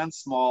 Walker, and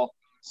Small.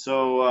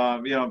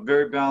 So,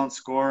 very balanced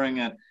scoring.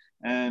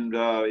 And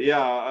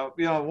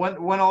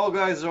when all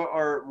guys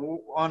are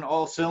on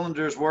all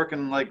cylinders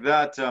working like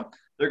that,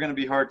 they're going to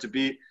be hard to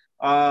beat.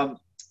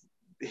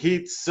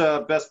 Heat's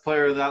best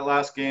player of that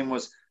last game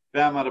was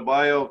Bam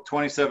Adebayo,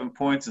 27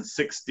 points and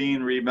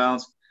 16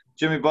 rebounds.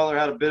 Jimmy Butler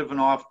had a bit of an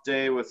off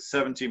day with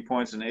 17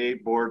 points and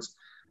 8 boards.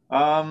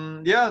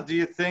 Do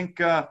you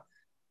think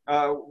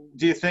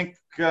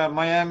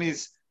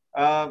Miami's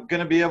going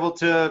to be able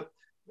to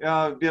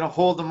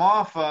hold them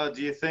off?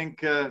 Do you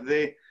think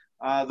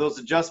those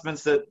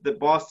adjustments that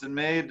Boston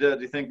made? Do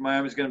you think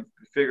Miami's going to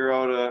figure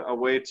out a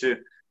way to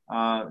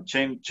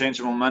change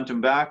the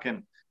momentum back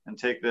and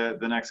take the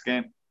next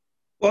game?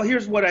 Well,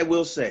 here's what I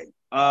will say.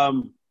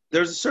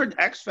 There's a certain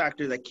X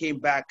factor that came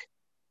back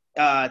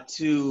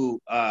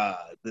to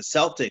the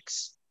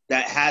Celtics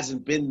that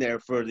hasn't been there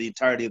for the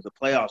entirety of the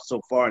playoffs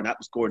so far, and that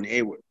was Gordon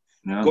Hayward.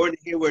 Yeah. Gordon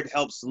Hayward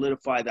helped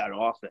solidify that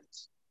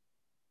offense.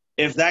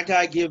 if that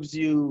guy gives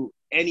you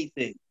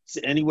anything,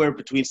 anywhere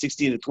between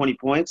 16 to 20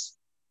 points,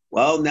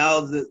 well,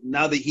 now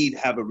the Heat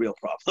have a real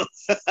problem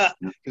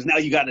because now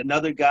you got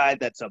another guy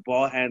that's a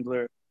ball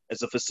handler,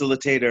 as a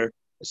facilitator,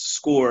 as a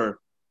scorer.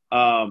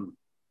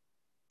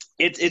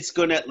 It's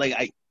gonna,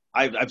 like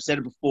I've said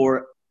it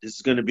before. This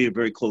is going to be a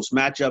very close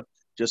matchup,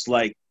 just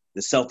like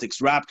the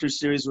Celtics Raptors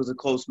series was a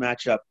close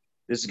matchup.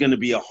 This is going to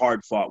be a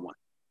hard fought one.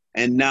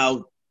 And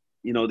now,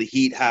 the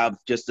Heat have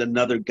just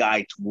another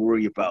guy to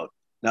worry about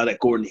now that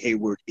Gordon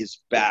Hayward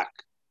is back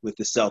with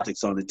the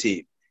Celtics on the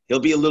team. He'll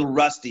be a little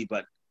rusty,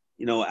 but,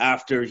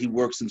 after he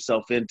works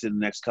himself into the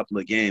next couple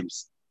of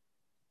games,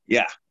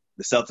 yeah,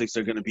 the Celtics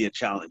are going to be a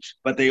challenge.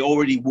 But they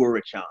already were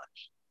a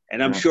challenge.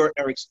 And I'm sure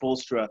Eric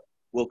Spoelstra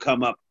will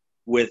come up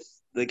with,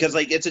 because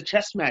it's a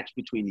chess match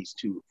between these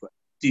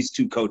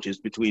two coaches,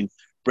 between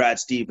Brad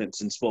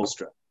Stevens and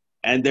Spoelstra.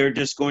 And they're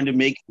just going to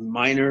make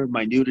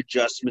minute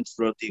adjustments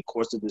throughout the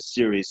course of this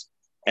series.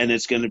 And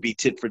it's going to be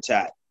tit for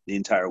tat the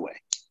entire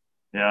way.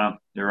 Yeah,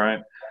 you're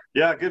right.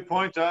 Yeah, good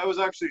point. I was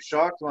actually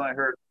shocked when I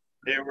heard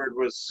Hayward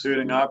was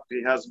suiting up.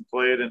 He hasn't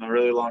played in a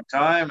really long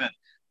time. And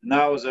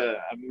that was a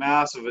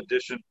massive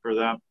addition for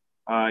them.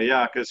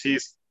 Because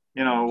he's,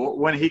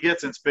 when he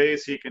gets in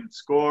space, he can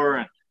score.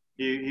 And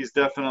he's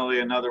definitely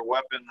another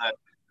weapon that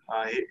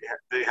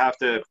they have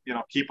to,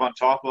 keep on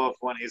top of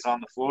when he's on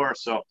the floor.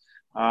 So,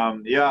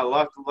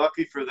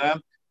 lucky for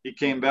them. He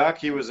came back.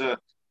 He was a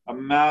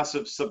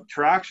massive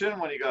subtraction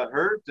when he got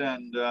hurt,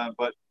 and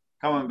but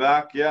coming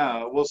back,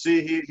 we'll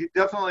see. He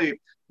definitely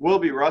will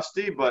be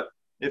rusty, but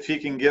if he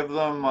can give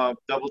them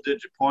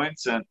double-digit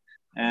points and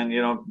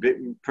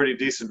pretty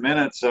decent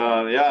minutes,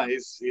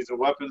 he's a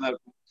weapon that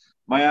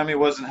Miami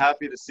wasn't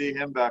happy to see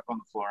him back on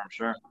the floor, I'm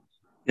sure.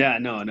 Yeah,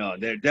 no,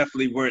 they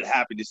definitely weren't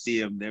happy to see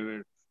him. They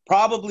were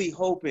probably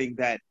hoping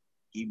that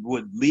he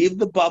would leave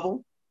the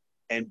bubble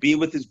and be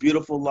with his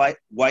beautiful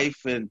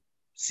wife and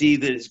see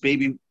that his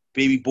baby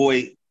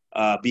boy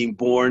being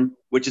born,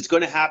 which is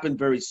going to happen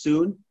very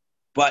soon.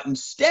 But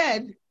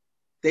instead,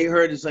 they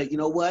heard it's like, you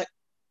know what?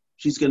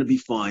 She's going to be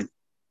fine,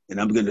 and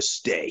I'm going to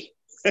stay.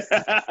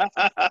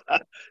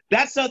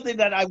 That's something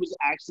that I was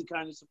actually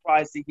kind of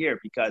surprised to hear,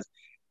 because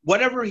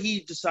whatever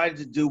he decided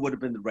to do would have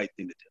been the right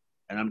thing to do.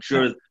 And I'm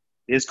sure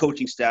his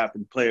coaching staff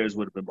and players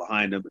would have been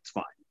behind him. It's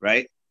fine,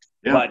 right?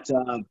 Yeah. But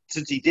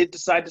since he did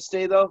decide to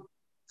stay, though,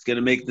 it's going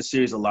to make the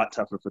series a lot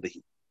tougher for the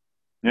Heat.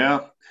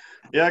 Yeah,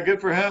 good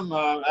for him.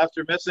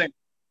 After missing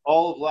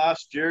all of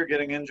last year,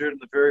 getting injured in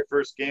the very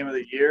first game of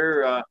the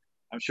year,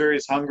 I'm sure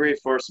he's hungry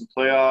for some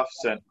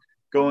playoffs and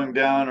going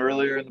down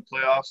earlier in the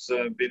playoffs,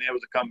 being able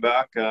to come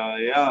back.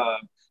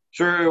 I'm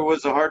sure it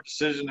was a hard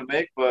decision to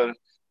make, but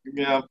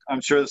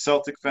I'm sure the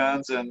Celtic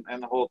fans and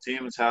the whole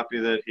team is happy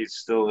that he's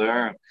still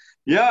there. And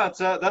that's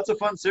a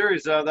fun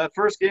series. That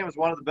first game was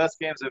one of the best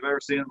games I've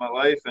ever seen in my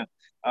life,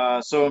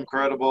 and so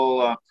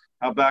incredible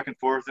how back and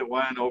forth it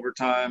went,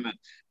 overtime. And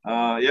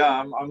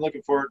I'm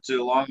looking forward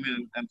to a long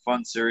and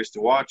fun series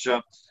to watch.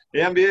 The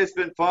NBA has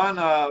been fun.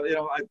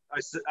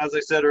 As I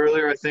said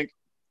earlier, I think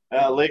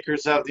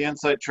Lakers have the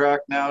inside track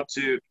now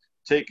to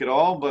take it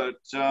all, but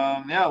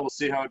we'll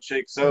see how it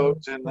shakes out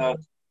in the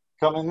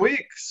coming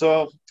week.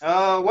 So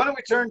why don't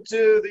we turn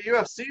to the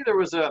UFC? There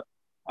was a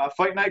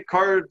fight night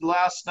card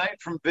last night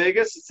from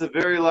Vegas. It's the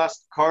very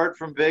last card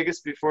from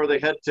Vegas before they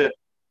head to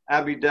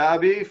Abu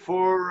Dhabi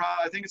for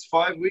I think it's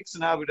 5 weeks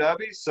in Abu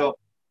Dhabi. So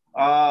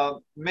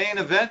main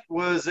event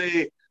was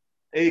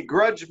a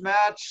grudge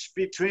match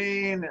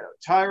between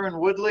Tyron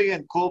Woodley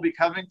and Colby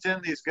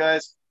Covington. These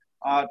guys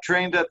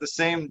trained at the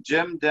same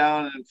gym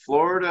down in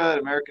Florida,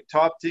 American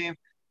Top Team,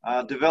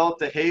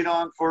 developed a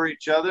hate-on for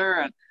each other,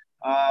 and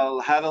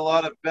had a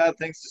lot of bad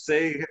things to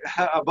say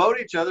about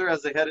each other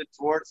as they headed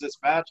towards this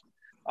match.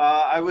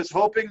 I was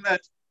hoping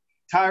that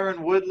Tyron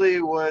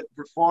Woodley would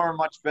perform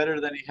much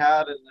better than he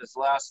had in his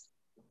last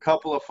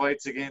couple of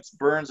fights against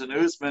Burns and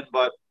Usman,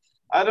 but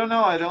I don't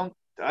know.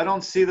 I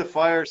don't see the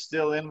fire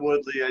still in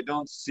Woodley. I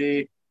don't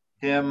see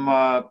him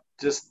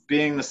just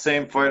being the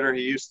same fighter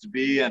he used to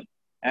be,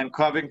 and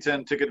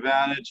Covington took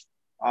advantage,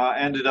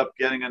 ended up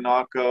getting a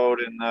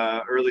knockout in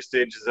the early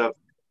stages of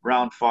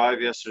round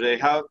 5 yesterday.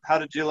 How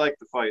did you like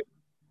the fight?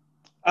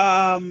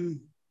 I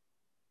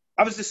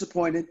was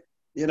disappointed.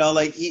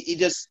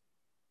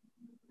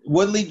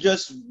 Woodley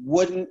just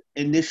wouldn't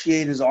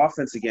initiate his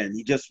offense again.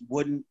 He just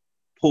wouldn't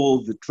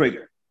pull the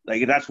trigger.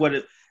 That's what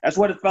it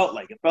felt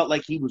like. It felt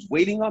like he was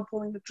waiting on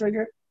pulling the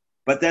trigger,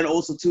 but then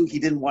also too he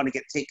didn't want to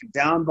get taken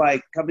down by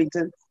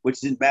Covington, which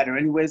didn't matter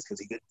anyways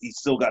because he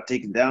still got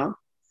taken down.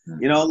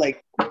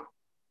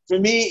 For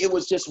me, it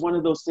was just one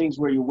of those things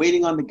where you're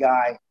waiting on the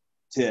guy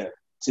to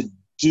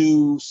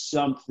do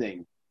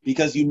something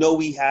because he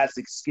has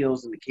the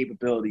skills and the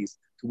capabilities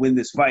to win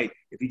this fight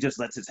if he just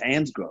lets his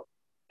hands grow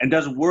and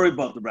doesn't worry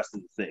about the rest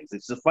of the things.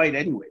 It's a fight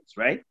anyways,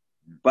 right?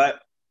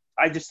 But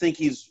I just think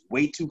he's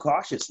way too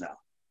cautious now.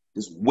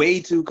 Just way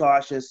too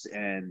cautious,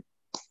 and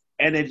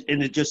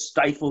it just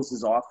stifles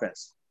his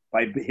offense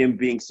by him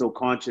being so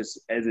conscious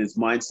as his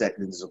mindset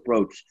and his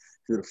approach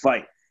to the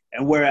fight.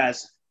 And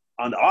whereas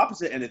on the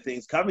opposite end of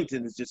things,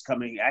 Covington is just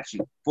coming at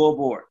you full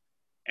bore.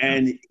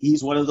 And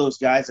he's one of those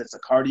guys that's a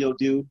cardio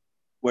dude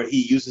where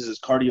he uses his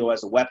cardio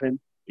as a weapon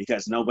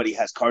because nobody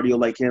has cardio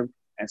like him.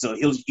 And so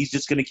he's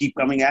just going to keep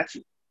coming at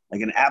you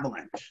like an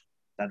avalanche.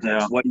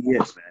 That's what he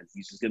is, man.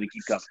 He's just going to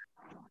keep coming.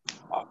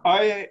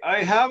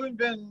 I haven't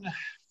been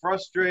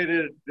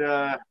frustrated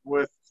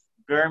with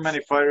very many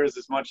fighters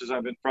as much as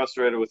I've been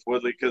frustrated with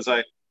Woodley because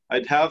I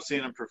have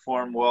seen him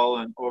perform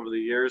well over the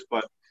years,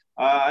 but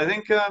I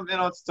think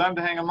it's time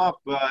to hang him up.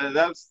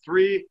 That's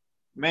 3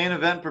 main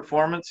event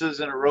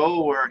performances in a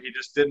row where he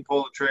just didn't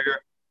pull the trigger,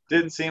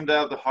 didn't seem to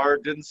have the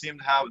heart, didn't seem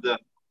to have the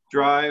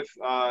drive.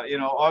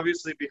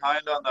 Obviously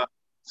behind on the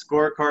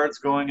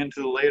scorecards going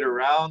into the later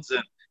rounds,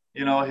 and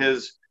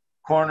his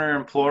corner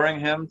imploring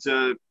him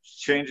to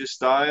change his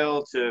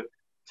style, to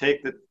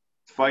take the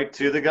fight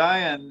to the guy,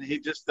 and he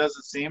just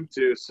doesn't seem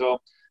to. So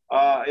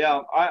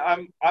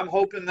I'm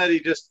hoping that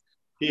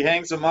he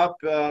hangs him up.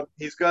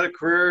 He's got a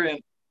career in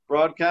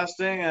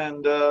broadcasting,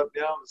 and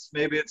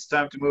maybe it's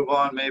time to move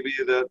on. Maybe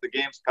the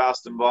game's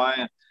passed him by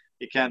and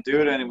he can't do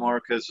it anymore,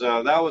 because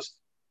that was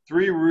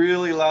 3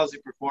 really lousy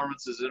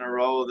performances in a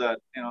row that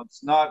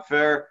it's not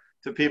fair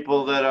to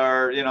people that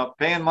are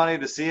paying money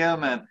to see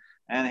him, and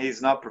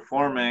he's not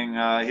performing.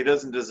 He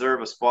doesn't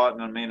deserve a spot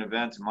in a main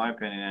event, in my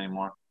opinion,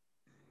 anymore.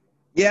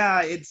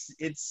 Yeah,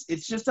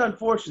 it's just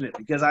unfortunate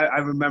because I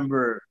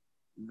remember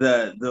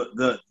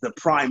the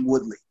prime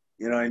Woodley.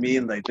 You know what I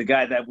mean? Like the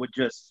guy that would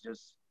just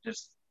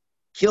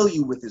kill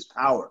you with his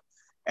power.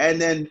 And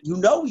then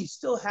he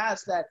still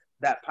has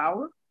that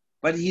power,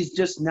 but he's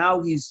just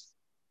now he's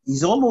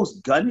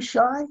almost gun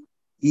shy.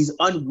 He's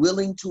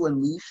unwilling to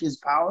unleash his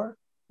power,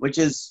 which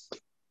is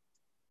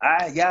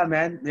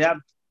man. Yeah.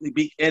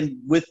 And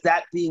with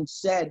that being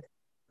said,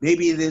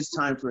 maybe it is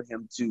time for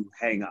him to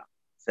hang up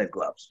said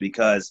gloves,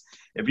 because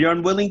if you're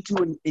unwilling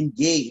to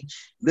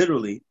engage,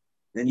 literally,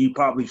 then you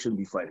probably shouldn't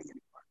be fighting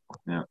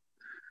anymore.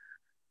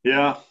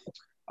 Yeah.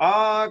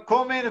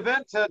 Co-main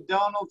event had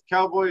Donald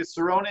Cowboy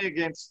Cerrone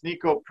against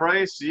Niko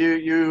Price.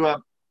 You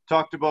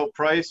talked about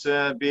Price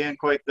being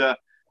quite the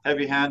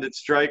heavy-handed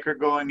striker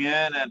going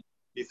in, and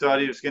you thought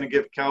he was going to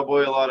give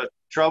Cowboy a lot of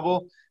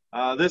trouble.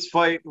 This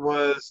fight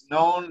was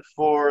known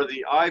for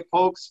the eye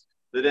pokes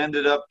that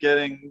ended up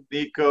getting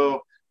Niko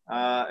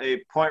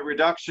a point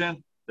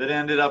reduction that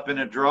ended up in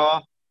a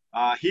draw.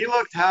 He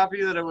looked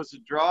happy that it was a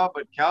draw,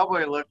 but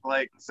Cowboy looked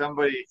like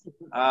somebody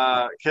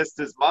kissed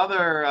his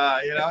mother.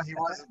 He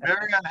was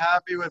very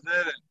unhappy with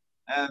it,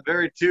 and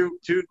very two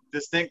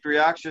distinct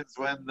reactions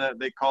when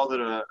they called it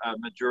a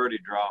majority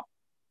draw.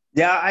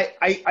 Yeah,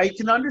 I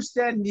can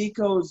understand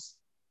Niko's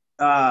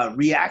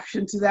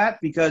reaction to that,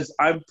 because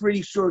I'm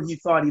pretty sure he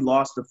thought he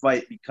lost the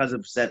fight because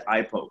of said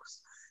eye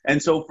pokes.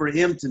 And so for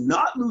him to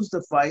not lose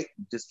the fight,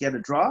 just get a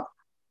draw,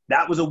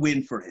 that was a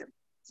win for him.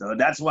 So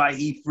that's why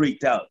he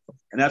freaked out.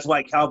 And that's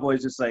why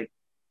Cowboy's just like,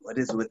 what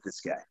is with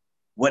this guy?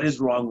 What is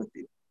wrong with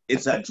you?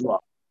 It's a draw.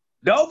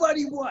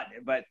 Nobody won.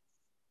 But,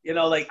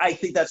 I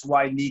think that's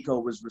why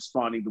Niko was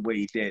responding the way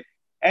he did.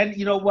 And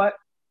you know what?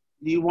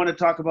 You want to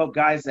talk about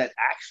guys that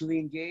actually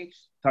engage?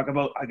 Talk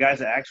about guys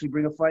that actually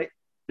bring a fight?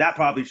 That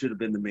probably should have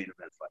been the main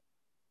event fight,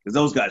 because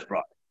those guys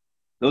brought it.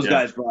 Those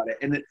guys brought it.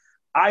 And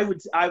I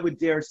would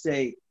dare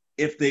say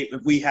if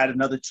we had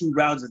another 2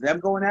 rounds of them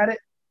going at it,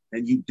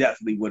 then you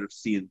definitely would have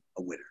seen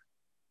a winner.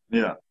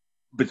 Yeah,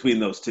 between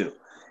those two.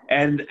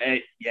 And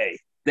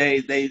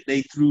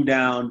they threw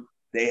down.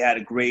 They had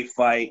a great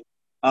fight.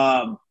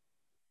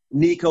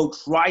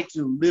 Niko tried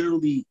to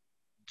literally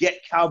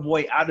get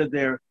Cowboy out of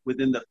there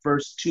within the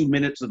first 2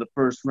 minutes of the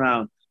first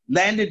round.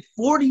 Landed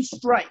 40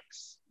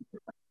 strikes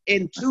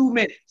in 2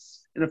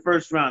 minutes in the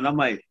first round. I'm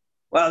like,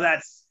 well,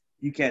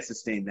 you can't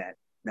sustain that.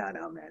 No,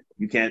 man.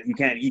 You can't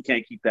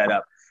keep that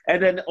up.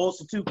 And then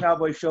also too,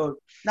 Cowboy showed,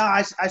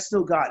 I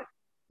still got it,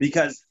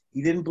 because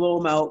he didn't blow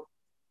him out.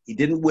 He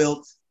didn't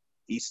wilt.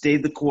 He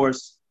stayed the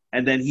course,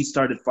 and then he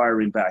started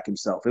firing back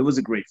himself. It was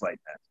a great fight,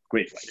 man.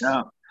 Great fight.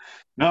 Yeah.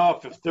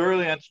 No,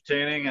 thoroughly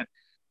entertaining. And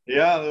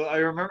I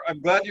remember. I'm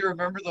glad you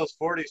remember those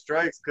 40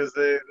 strikes, because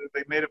they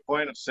made a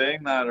point of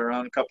saying that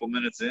around a couple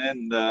minutes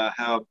in,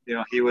 how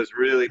he was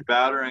really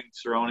battering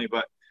Cerrone.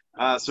 But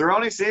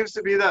Cerrone seems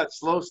to be that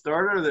slow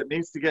starter that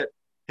needs to get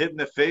hit in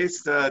the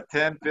face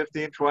 10,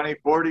 15, 20,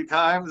 40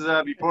 times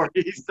before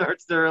he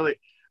starts to really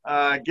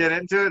get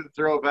into it and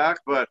throw back.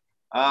 But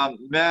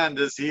man,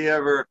 does he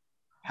ever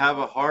have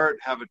a heart,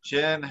 have a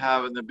chin,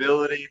 have an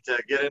ability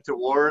to get into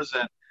wars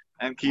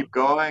and keep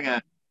going.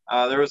 And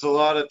there was a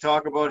lot of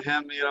talk about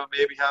him,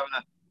 maybe having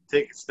to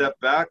take a step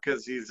back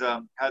because he's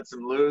had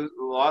some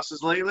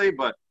losses lately.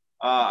 But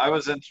I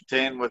was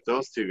entertained with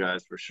those 2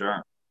 guys for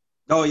sure.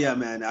 Oh, yeah,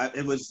 man.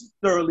 It was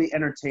thoroughly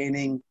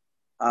entertaining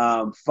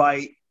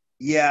fight.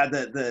 Yeah,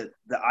 the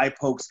eye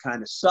pokes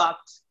kind of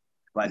sucked,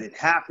 but it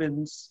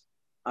happens.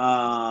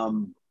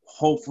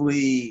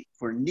 Hopefully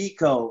for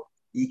Niko,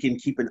 he can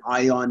keep an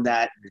eye on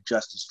that and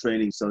adjust his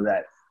training so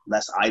that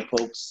less eye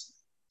pokes.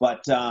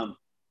 But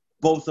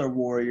both are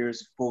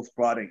warriors. Both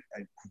brought a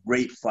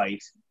great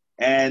fight.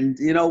 And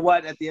you know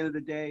what? At the end of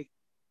the day,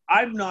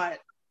 I'm not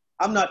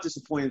I'm not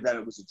disappointed that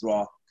it was a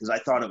draw because I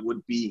thought it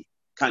would be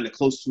kind of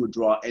close to a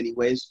draw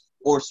anyways,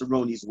 or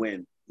Cerrone's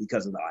win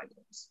because of the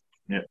eyeballs.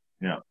 Yeah,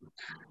 yeah.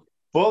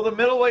 Well, the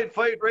middleweight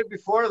fight right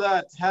before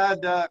that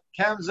had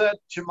Khamzat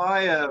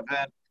Chimaev,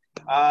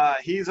 and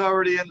he's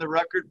already in the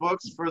record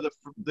books for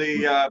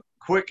the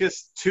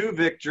quickest 2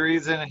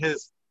 victories in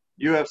his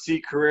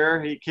UFC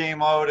career. He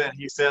came out and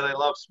he said, "I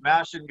love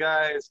smashing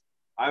guys.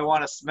 I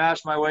want to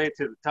smash my way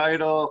to the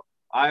title.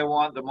 I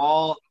want them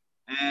all."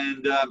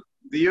 And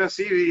the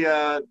UFC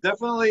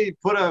definitely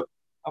put a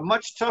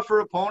much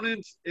tougher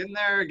opponent in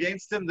there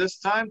against him this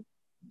time.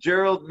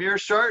 Gerald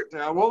Meerschaert.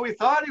 Well, we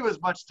thought he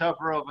was much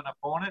tougher of an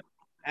opponent.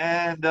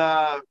 And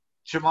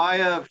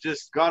Chimaev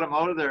just got him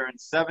out of there in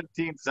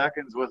 17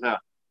 seconds with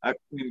an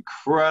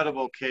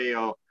incredible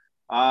KO.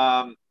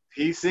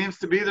 He seems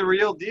to be the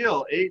real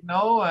deal,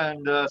 8-0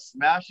 and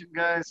smashing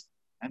guys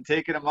and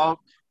taking them out.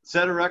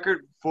 Set a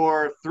record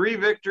for 3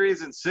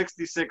 victories in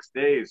 66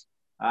 days.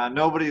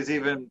 Nobody's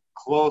even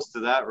close to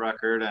that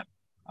record. And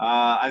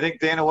I think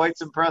Dana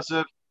White's impressed,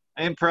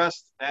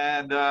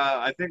 and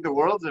I think the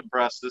world's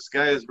impressed. This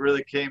guy has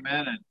really came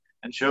in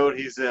and showed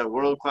he's a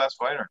world-class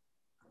fighter.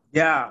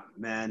 Yeah,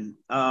 man.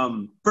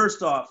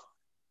 First off,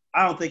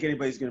 I don't think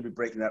anybody's going to be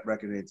breaking that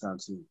record anytime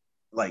soon.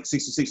 Like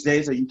 66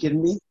 days? Are you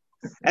kidding me?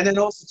 And then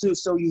also, too,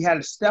 so he had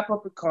to step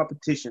up in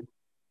competition.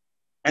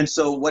 And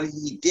so what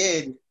he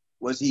did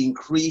was he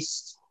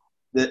decreased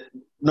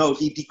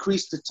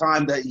the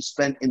time that he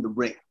spent in the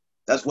ring.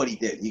 That's what he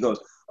did. He goes,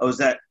 "Oh, is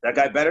that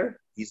guy better?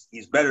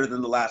 He's better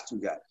than the last 2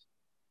 guys.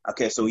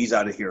 Okay, so he's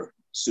out of here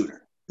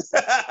sooner."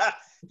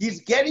 He's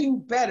getting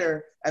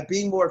better at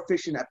being more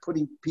efficient at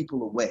putting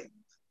people away.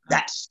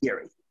 That's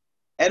scary.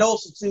 And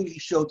also, too, he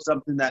showed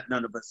something that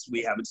none of us,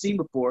 we haven't seen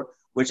before,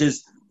 which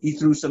is he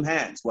threw some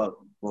hands. Well,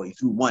 he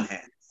threw one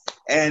hand.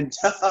 And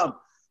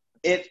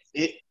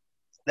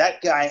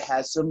that guy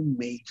has some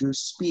major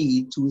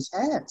speed to his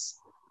hands.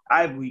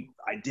 I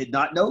did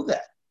not know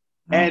that.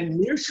 And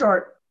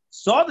Meerschaert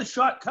saw the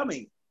shot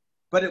coming,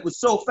 but it was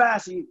so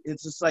fast,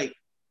 it's just like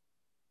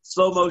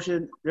slow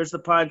motion. There's the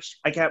punch.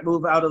 I can't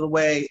move out of the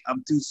way.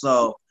 I'm too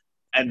slow.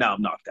 And now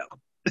I'm knocked out.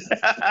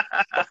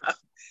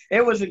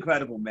 It was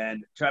incredible,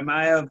 man.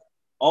 Chimaev,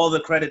 all the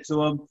credit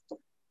to him.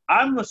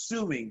 I'm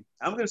assuming,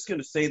 I'm just going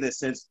to say this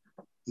since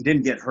he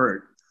didn't get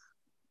hurt.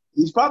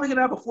 He's probably going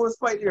to have a 4th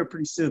fight here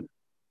pretty soon.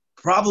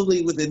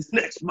 Probably within the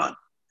next month.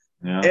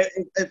 Yeah.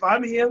 If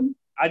I'm him,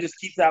 I just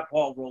keep that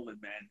ball rolling,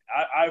 man.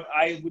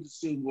 I would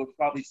assume we'll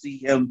probably see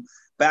him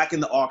back in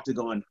the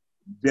octagon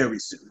very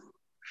soon.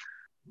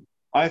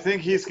 I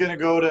think he's going to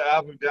go to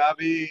Abu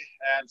Dhabi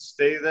and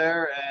stay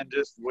there and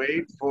just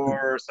wait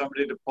for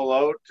somebody to pull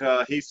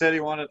out. He said he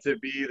wanted to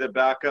be the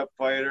backup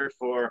fighter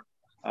for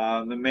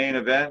the main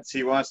events.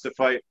 He wants to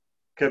fight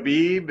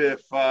Khabib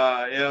if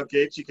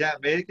Gaethje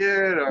can't make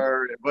it,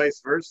 or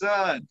vice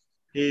versa. And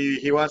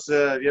he wants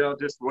to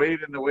just wait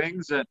in the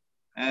wings,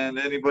 and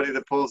anybody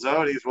that pulls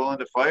out, he's willing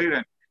to fight.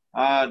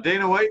 And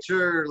Dana White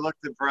sure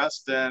looked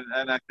impressed, and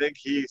I think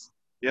he's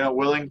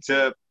willing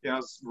to,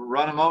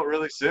 run him out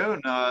really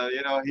soon.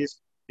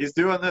 He's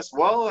doing this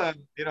well, and,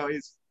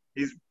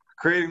 he's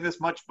creating this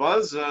much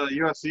buzz.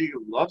 UFC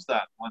loves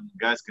that when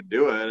guys can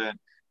do it.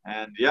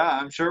 And yeah,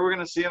 I'm sure we're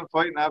going to see him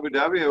fight in Abu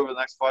Dhabi over the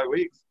next 5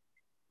 weeks.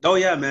 Oh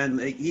yeah, man.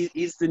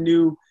 He's the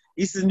new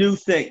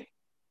thing.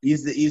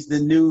 He's the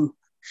new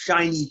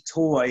shiny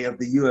toy of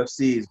the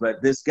UFCs,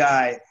 but this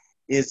guy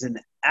is an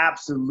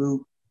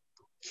absolute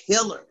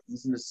killer.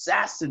 He's an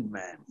assassin,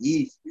 man.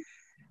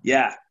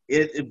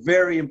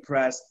 Very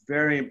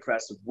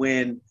impressive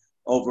win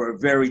over a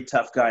very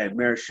tough guy at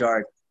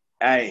Meerschaert.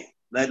 Hey,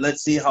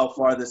 let's see how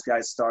far this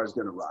guy's star is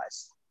going to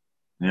rise.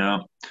 Yeah.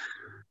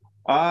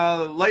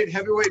 Light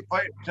heavyweight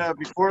fight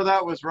before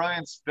that was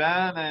Ryan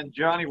Spann and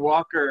Johnny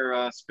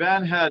Walker.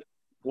 Spann had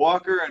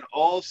Walker in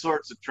all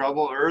sorts of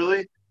trouble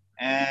early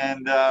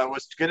and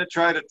was going to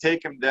try to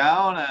take him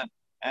down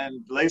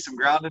and lay some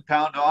ground and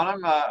pound on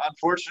him.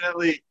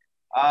 Unfortunately,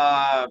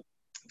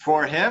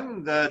 for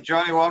him,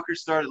 Johnny Walker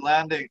started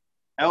landing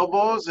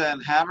elbows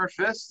and hammer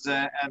fists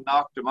and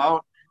knocked him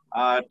out.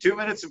 2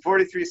 minutes and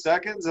 43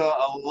 seconds. A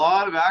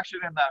lot of action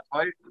in that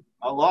fight.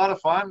 A lot of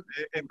fun.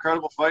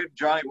 Incredible fight.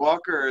 Johnny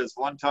Walker is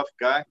one tough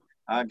guy,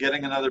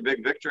 getting another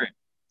big victory.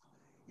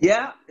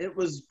 Yeah, it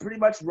was pretty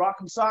much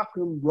rock'em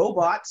sock'em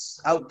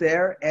robots out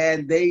there,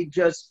 and they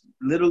just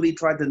literally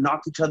tried to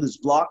knock each other's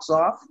blocks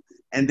off,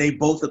 and they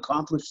both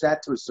accomplished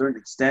that to a certain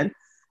extent,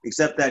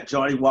 except that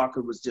Johnny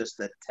Walker was just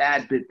a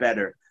tad bit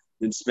better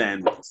than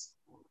Spann was.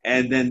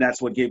 And then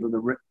that's what gave him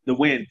the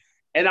win.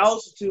 And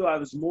also, too, I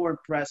was more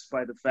impressed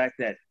by the fact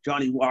that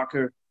Johnny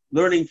Walker,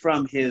 learning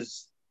from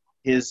his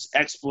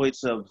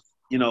exploits of,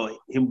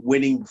 him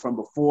winning from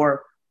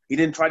before, he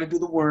didn't try to do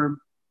the worm.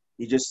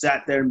 He just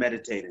sat there and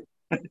meditated.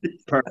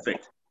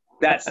 Perfect.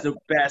 That's the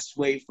best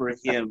way for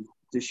him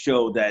to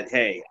show that,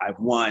 hey, I've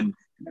won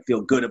and I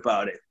feel good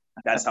about it.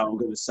 That's how I'm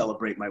going to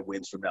celebrate my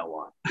wins from now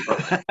on.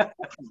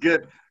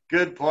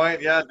 Good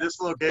point. Yeah,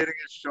 dislocating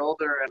his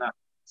shoulder in a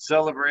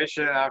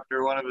celebration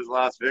after one of his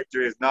last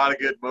victories, not a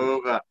good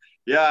move.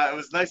 yeah, it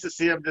was nice to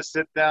see him just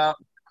sit down,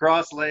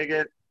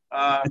 cross-legged,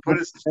 put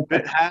his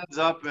hands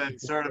up and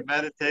sort of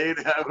meditate.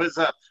 It was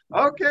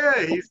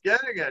okay. He's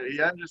getting it.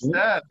 He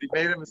understands. He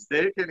made a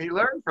mistake and he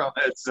learned from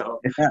it. So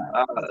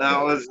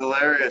that was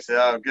hilarious.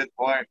 Yeah, good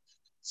point.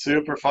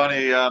 Super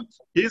funny.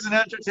 He's an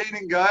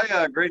entertaining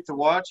guy. Great to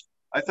watch.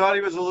 I thought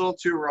he was a little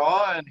too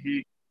raw, and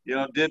he,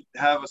 did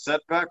have a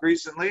setback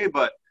recently.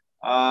 But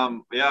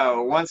yeah,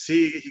 once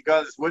he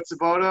got his wits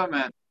about him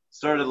and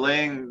started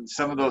laying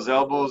some of those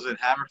elbows and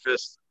hammer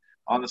fists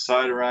on the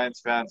side of Ryan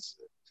Span's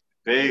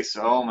face.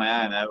 Oh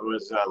man, that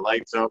was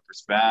lights out for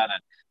Span,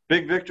 and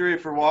big victory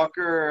for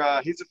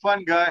Walker. He's a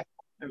fun guy,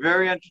 and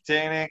very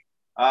entertaining.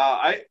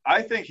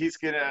 I think he's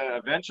gonna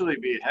eventually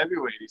be a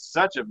heavyweight. He's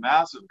such a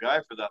massive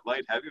guy for that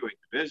light heavyweight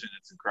division.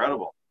 It's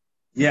incredible.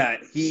 Yeah,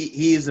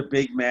 he is a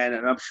big man,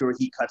 and I'm sure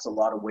he cuts a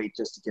lot of weight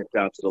just to get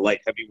down to the light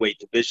heavyweight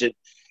division.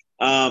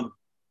 Um,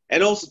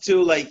 and also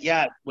too, like,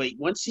 yeah, wait,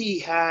 once he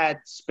had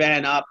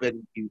Span up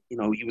and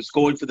he was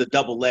going for the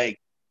double leg,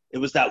 it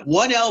was that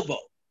one elbow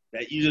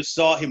that you just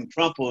saw him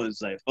crumple, and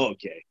it's like,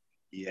 okay,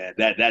 yeah,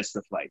 that's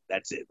the fight.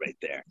 That's it right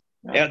there.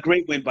 Yeah,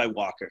 great win by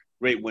Walker.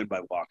 Great win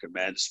by Walker,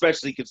 man.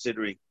 Especially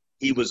considering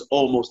he was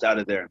almost out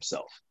of there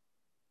himself.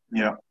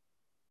 Yeah.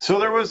 So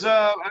there was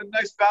a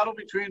nice battle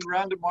between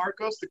Randa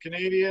Marcos, the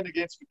Canadian,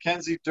 against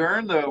Mackenzie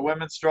Dern, the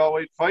women's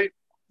strawweight fight.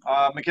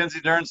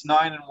 Mackenzie Dern's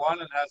 9-1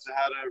 and has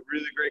had a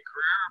really great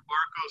career.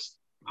 Marcos,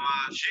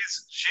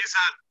 she's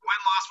had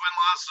win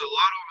loss a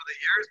lot over the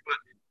years, but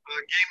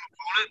game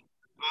opponent,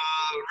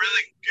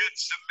 really good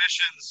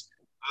submissions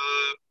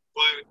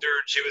by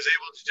Dern. She was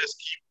able to just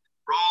keep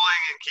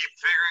rolling and keep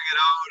figuring it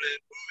out and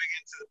moving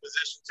into the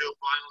position till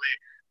finally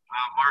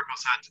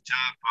Marcos had to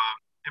tap.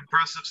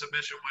 Impressive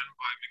submission win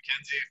by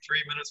Mackenzie,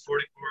 3 minutes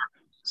 44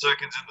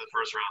 seconds in the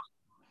first round.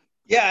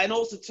 Yeah, and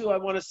also too, I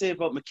want to say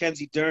about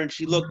Mackenzie Dern,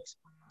 she looked,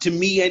 to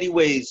me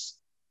anyways,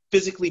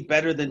 physically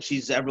better than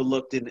she's ever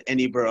looked in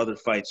any of her other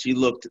fights. She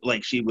looked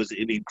like she was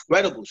in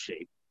incredible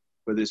shape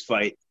for this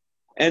fight.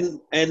 And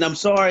I'm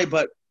sorry,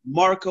 but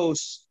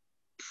Marcos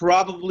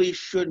probably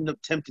shouldn't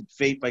have tempted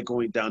fate by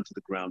going down to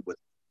the ground with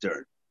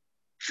Dern.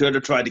 Should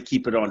have tried to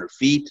keep it on her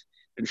feet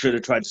and should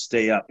have tried to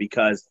stay up,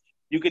 because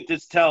you could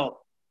just tell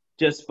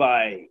just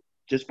by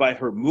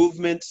her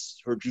movements,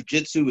 her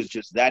jiu-jitsu is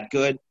just that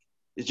good.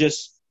 It's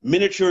just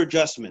miniature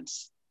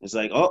adjustments. It's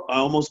like, oh, I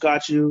almost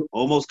got you,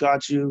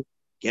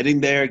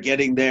 getting there,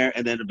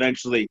 and then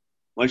eventually,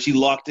 when she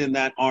locked in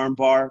that arm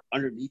bar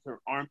underneath her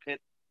armpit,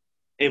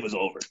 it was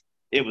over.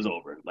 It was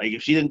over. Like,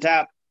 if she didn't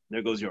tap,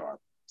 there goes your arm.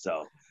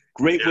 So,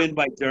 great win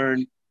by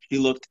Dern. She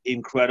looked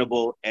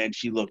incredible, and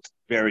she looked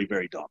very,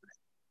 very dominant.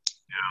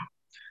 Yeah.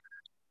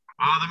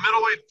 The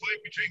middleweight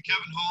fight between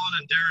Kevin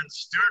Holland and Darren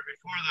Stewart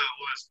before that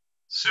was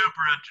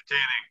super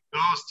entertaining.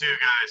 Those two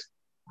guys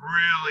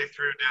really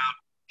threw down.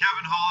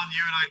 Kevin Holland,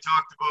 you and I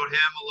talked about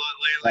him a lot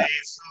lately.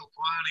 He's so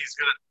fun. He's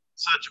got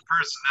such a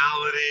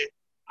personality.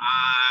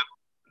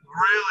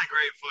 Really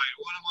great fight.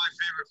 One of my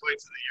favorite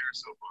fights of the year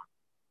so far.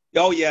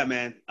 Oh, yeah,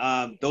 man.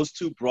 Those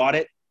two brought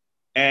it.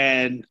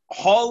 And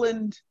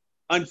Holland,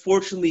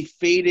 unfortunately,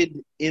 faded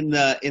in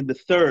the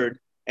third,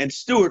 and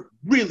Stewart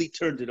really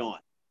turned it on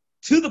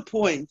to the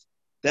point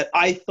that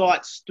I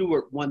thought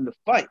Stewart won the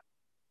fight.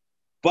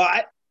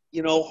 But,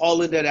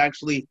 Holland had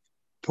actually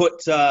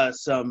put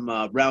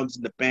some rounds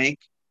in the bank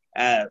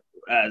as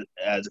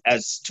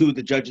two of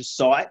the judges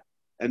saw it.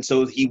 And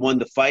so he won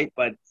the fight,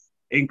 but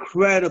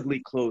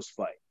incredibly close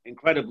fight.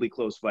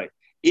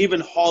 Even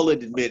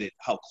Holland admitted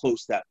how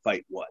close that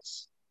fight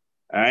was.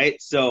 All right.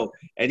 So,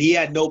 and he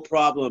had no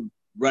problem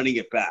running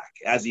it back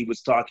as he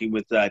was talking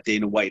with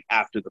Dana White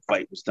after the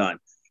fight was done.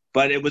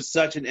 But it was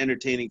such an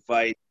entertaining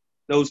fight.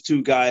 Those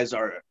two guys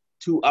are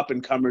two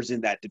up-and-comers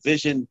in that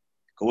division,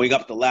 going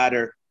up the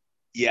ladder.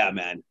 Yeah,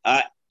 man.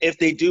 If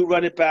they do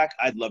run it back,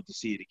 I'd love to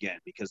see it again,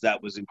 because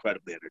that was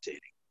incredibly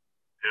entertaining.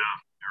 Yeah,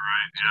 you're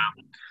right,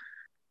 yeah.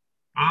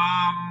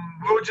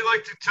 What would you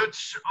like to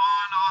touch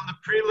on the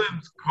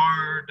prelims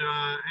card?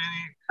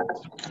 Any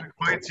specific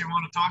fights you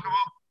want to talk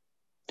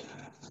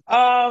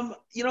about?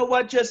 You know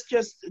what?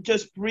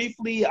 Just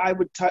briefly, I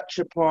would touch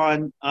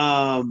upon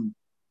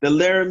the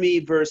Laramie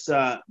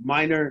versus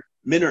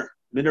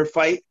Minner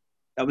fight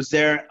that was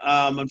there.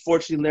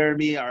 Unfortunately,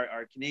 Laramie,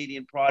 our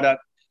Canadian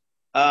product,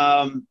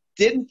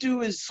 didn't do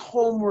his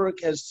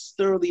homework as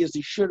thoroughly as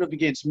he should have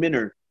against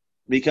Minner,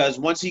 because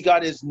once he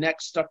got his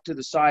neck stuck to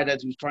the side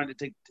as he was trying to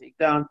take the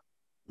takedown,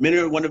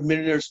 one of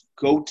Minner's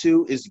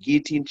go-to is the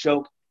guillotine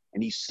choke,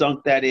 and he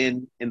sunk that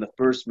in the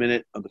first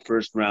minute of the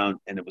first round,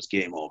 and it was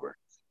game over.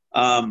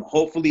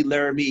 Hopefully,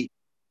 Laramie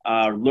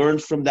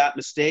learns from that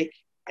mistake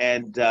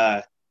and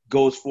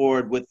goes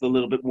forward with a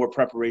little bit more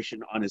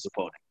preparation on his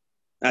opponent.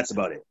 That's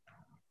about it.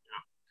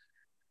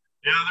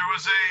 Yeah, there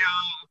was a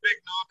big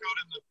knockout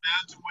in the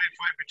bantamweight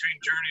fight between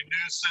Journey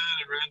Newson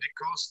and Randy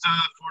Costa.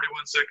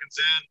 41 seconds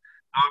in,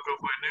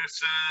 knockout by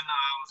Newson.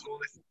 Was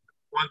only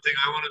one thing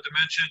I wanted to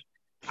mention.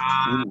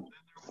 Then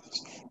there was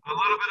a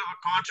little bit of a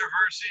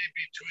controversy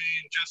between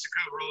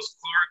Jessica Rose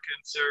Clark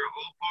and Sarah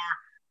Opar.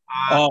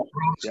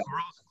 Rose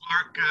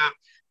Clark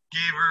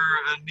gave her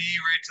a knee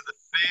right to the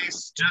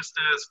face just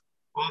as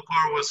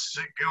Volpar was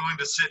going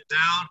to sit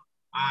down.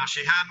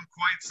 She hadn't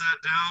quite sat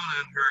down,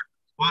 and her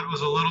butt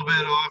was a little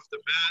bit off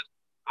the mat.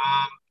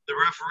 The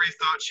referee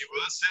thought she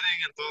was sitting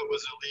and thought it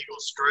was illegal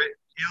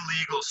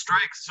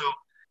strike, so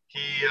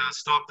he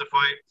stopped the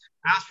fight,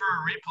 asked for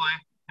a replay,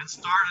 and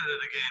started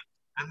it again.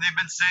 And they've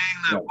been saying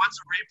that once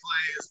a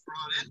replay is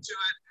brought into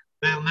it,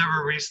 they'll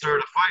never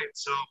restart a fight.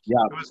 So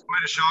it was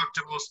quite a shock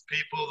to most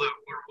people that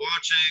were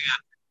watching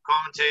and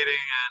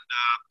commentating, and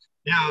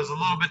it was a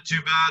little bit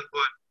too bad.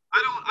 But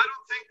I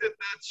don't think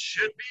that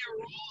should be a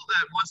rule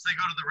that once they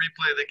go to the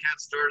replay they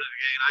can't start it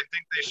again. I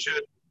think they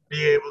should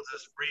be able to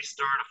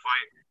restart a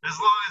fight as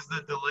long as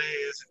the delay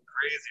isn't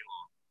crazy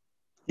long.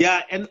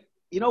 Yeah, and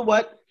you know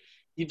what?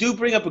 You do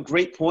bring up a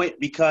great point,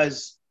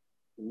 because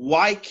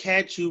why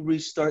can't you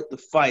restart the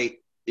fight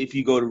if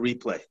you go to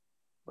replay?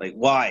 Like,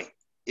 why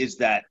is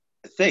that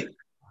a thing?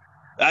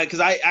 Because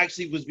I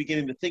actually was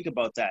beginning to think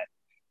about that.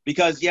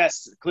 Because,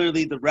 yes,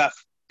 clearly the ref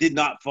did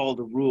not follow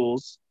the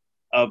rules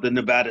of the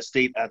Nevada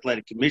State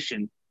Athletic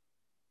Commission.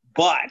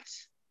 But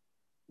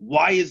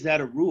why is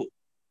that a rule?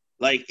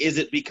 Like, is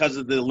it because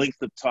of the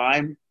length of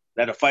time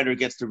that a fighter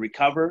gets to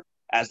recover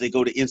as they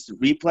go to instant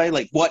replay?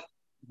 Like,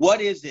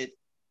 what is it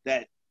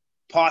that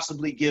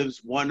possibly gives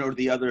one or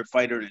the other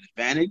fighter an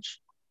advantage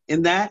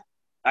in that?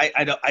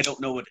 I don't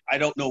know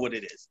what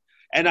it is.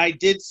 And I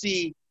did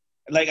see,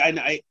 like,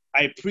 I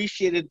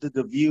appreciated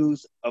the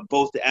views of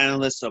both the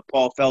analysts of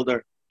Paul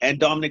Felder and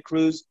Dominic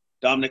Cruz.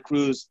 Dominic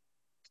Cruz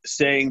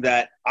saying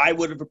that I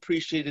would have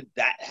appreciated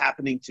that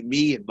happening to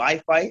me in my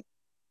fight.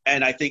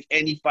 And I think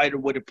any fighter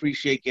would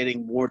appreciate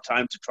getting more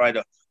time to try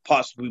to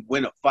possibly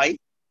win a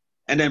fight.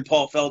 And then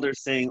Paul Felder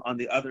saying on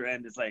the other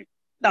end is like,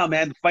 no,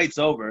 man, the fight's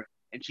over,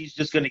 and she's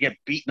just going to get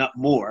beaten up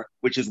more,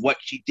 which is what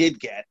she did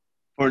get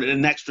for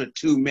an extra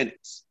 2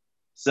 minutes.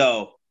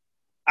 So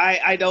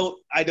I don't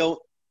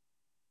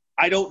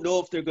know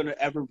if they're going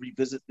to ever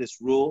revisit this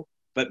rule,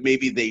 but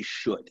maybe they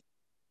should.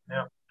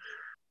 Yeah,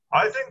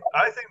 I think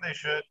they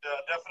should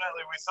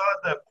definitely. We saw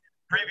it the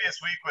previous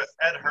week with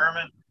Ed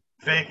Herman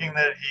faking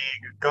that he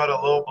got a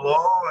low blow,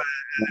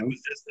 and it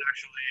was just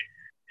actually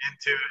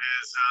into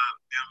his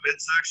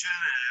midsection.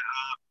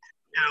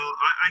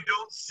 I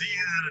don't see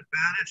an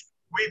advantage.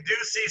 We do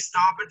see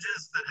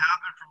stoppages that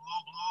happen from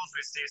low blows.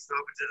 We see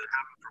stoppages that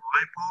happen from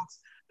eye pokes.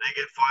 They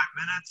get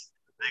 5 minutes.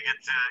 They get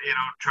to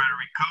try to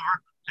recover.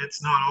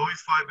 It's not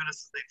always 5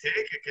 minutes that they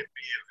take. It can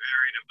be a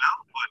varied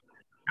amount, but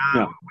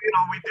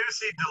we do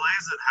see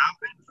delays that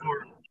happen for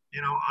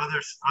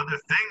other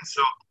things.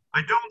 So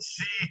I don't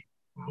see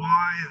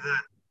why the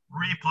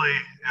replay,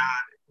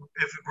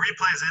 if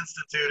replay is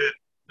instituted,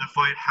 the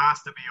fight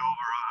has to be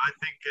over. I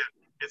think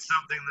it's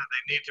something that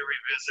they need to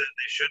revisit.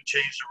 They should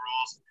change the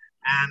rules,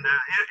 and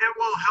it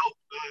will help.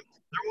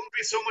 There won't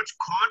be so much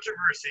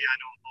controversy, I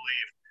don't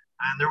believe,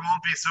 and there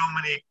won't be so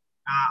many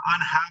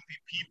unhappy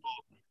people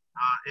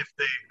if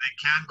they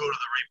can go to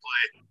the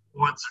replay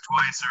once or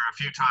twice or a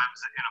few times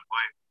in a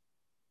fight.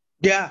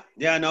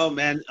 Yeah, no,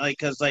 man.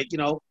 Because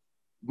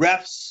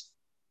refs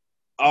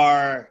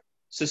are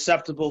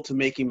susceptible to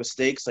making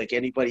mistakes like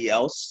anybody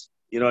else.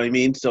 You know what I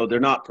mean? So they're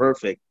not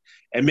perfect.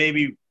 And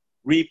maybe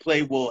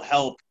replay will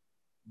help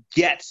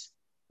get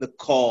the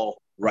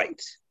call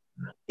right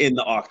in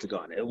the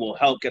octagon. It will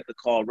help get the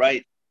call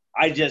right.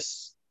 I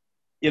just,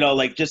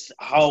 just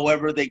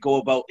however they go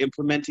about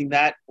implementing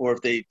that, or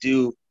if they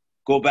do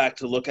go back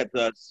to look at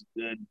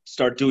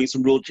start doing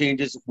some rule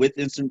changes with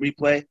instant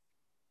replay,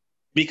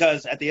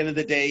 because at the end of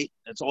the day,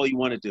 that's all you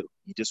want to do.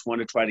 You just want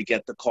to try to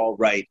get the call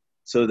right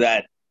so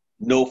that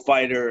no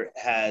fighter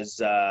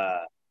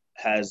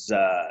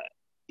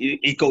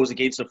it goes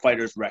against the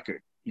fighter's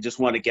record. You just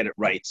want to get it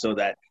right so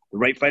that the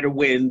right fighter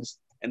wins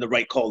and the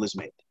right call is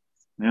made.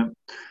 Yeah.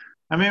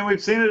 I mean,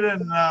 we've seen it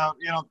in,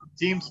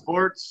 team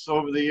sports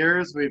over the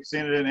years. We've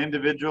seen it in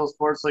individual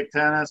sports like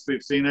tennis.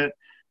 We've seen it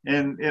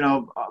in,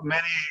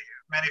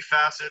 many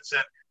facets.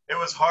 And it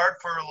was hard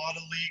for a lot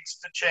of leagues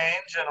to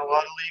change and a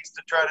lot of leagues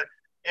to try to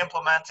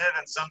implement it.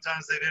 And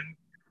sometimes they didn't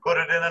put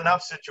it in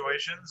enough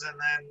situations, and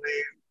then they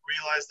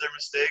realized their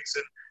mistakes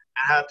and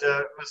had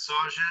to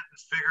massage it and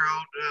figure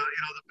out,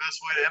 the best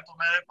way to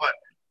implement it. But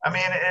I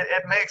mean,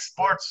 it makes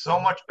sports so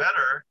much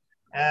better,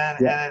 and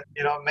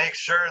it makes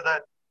sure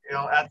that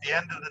at the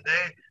end of the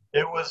day,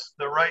 it was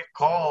the right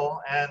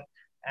call. And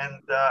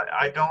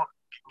I don't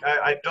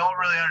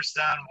really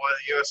understand why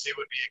the UFC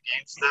would be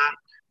against that.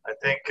 I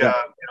think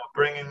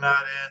bringing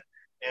that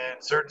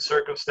in certain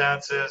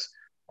circumstances,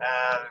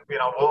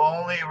 will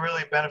only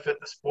really benefit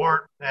the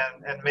sport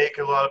and make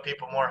a lot of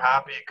people more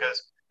happy,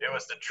 because it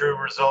was the true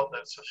result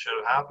that should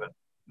have happened.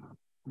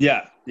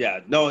 Yeah.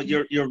 No,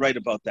 you're right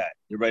about that.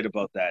 You're right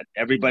about that.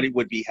 Everybody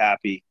would be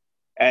happy.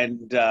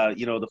 And,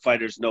 the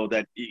fighters know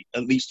that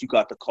at least you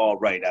got the call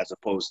right as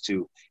opposed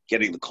to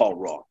getting the call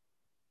wrong.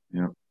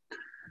 Yeah.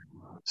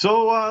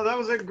 So that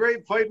was a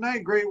great fight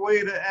night. Great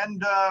way to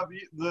end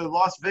the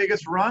Las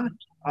Vegas run.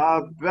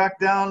 Back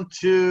down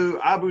to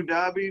Abu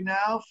Dhabi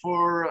now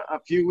for a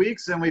few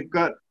weeks. And we've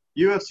got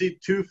UFC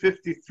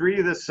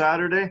 253 this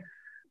Saturday.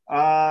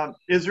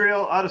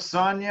 Israel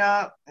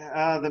Adesanya,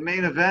 the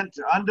main event,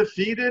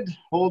 undefeated,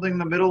 holding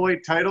the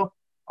middleweight title,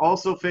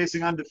 also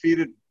facing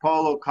undefeated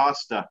Paulo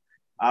Costa.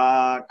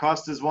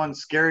 Costa's one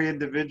scary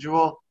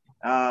individual.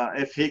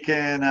 If he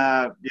can,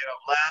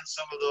 land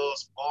some of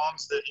those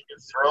bombs that he can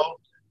throw,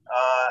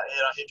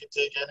 he can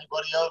take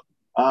anybody out.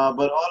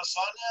 But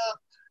Adesanya,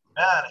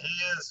 man, he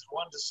is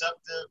one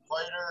deceptive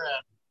fighter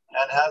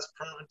and has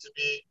proven to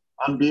be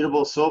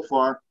unbeatable so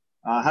far.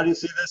 How do you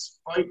see this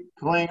fight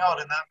playing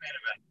out in that main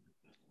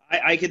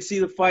event? I can see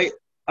the fight.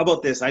 How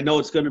about this? I know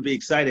it's going to be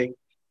exciting,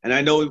 and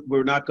I know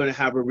we're not going to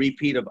have a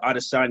repeat of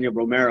Adesanya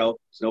Romero.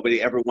 So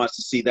nobody ever wants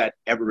to see that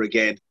ever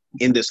again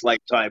in this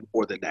lifetime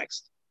or the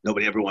next.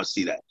 Nobody ever wants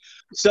to see that.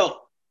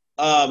 So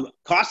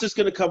Costa's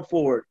going to come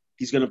forward.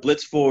 He's going to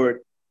blitz forward.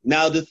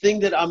 Now, the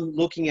thing that I'm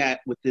looking at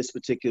with this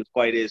particular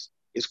fight is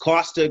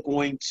Costa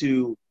going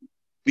to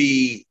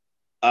be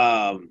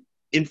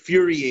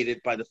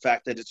infuriated by the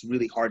fact that it's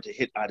really hard to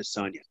hit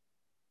Adesanya?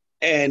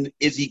 And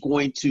is he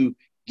going to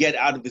get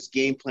out of his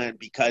game plan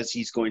because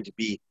he's going to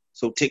be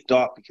so ticked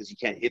off because he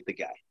can't hit the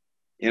guy?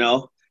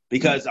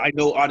 Because I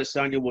know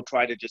Adesanya will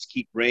try to just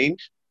keep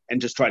range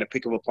and just try to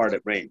pick him apart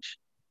at range.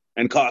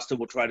 And Costa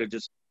will try to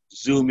just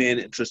zoom in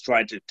and just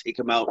try to take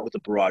him out with a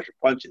barrage of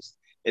punches.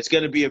 It's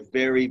going to be a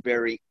very,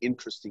 very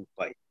interesting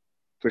fight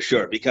for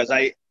sure, because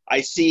I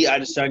see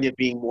Adesanya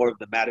being more of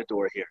the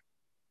matador here,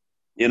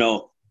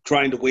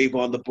 trying to wave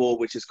on the bull,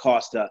 which is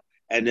Costa,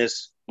 and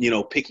just,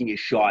 picking his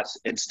shots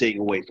and staying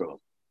away from him.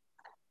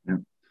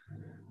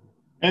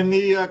 Yeah. In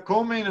the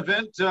co-main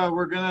event,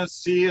 we're going to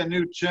see a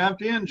new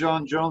champion,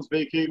 John Jones,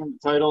 vacating the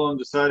title and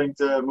deciding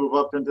to move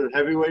up into the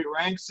heavyweight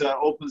ranks.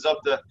 Opens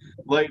up the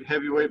light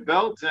heavyweight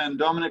belt, and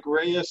Dominic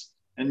Reyes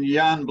and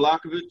Jan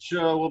Blachowicz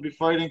will be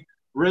fighting.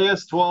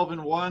 Reyes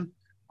 12-1,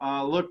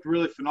 looked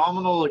really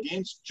phenomenal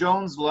against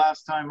Jones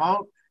last time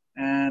out,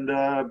 and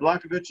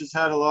Blachowicz has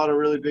had a lot of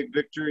really big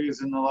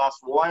victories in the last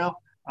while.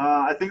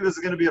 I think this is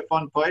going to be a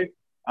fun fight.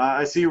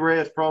 I see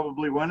Reyes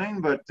probably winning,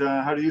 but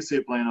how do you see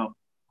it playing out?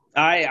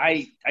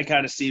 I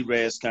kind of see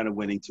Reyes kind of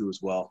winning too as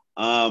well.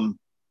 Not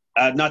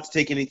to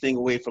take anything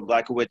away from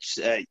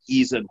Blachowicz,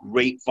 he's a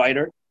great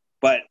fighter,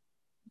 but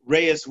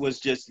Reyes was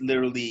just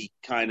literally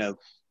kind of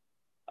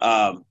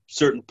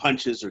certain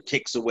punches or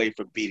kicks away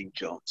from beating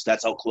Jones.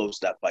 That's how close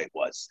that fight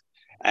was.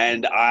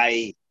 And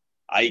I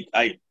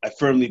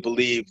firmly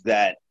believe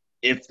that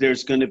if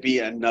there's going to be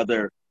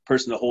another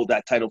person to hold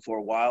that title for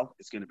a while,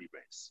 it's going to be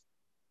Reyes.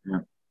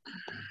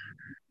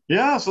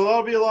 Yeah, so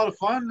that'll be a lot of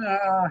fun.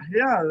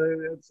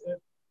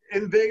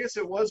 In Vegas,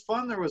 it was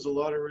fun. There was a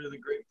lot of really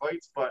great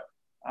fights, but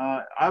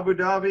Abu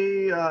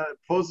Dhabi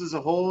poses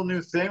a whole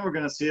new thing. We're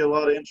going to see a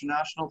lot of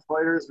international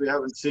fighters we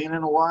haven't seen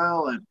in a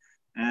while,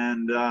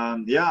 and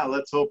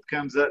let's hope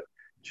Khamzat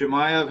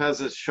Chimaev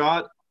has a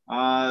shot.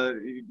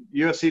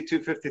 UFC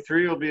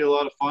 253 will be a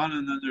lot of fun,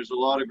 and then there's a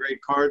lot of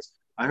great cards.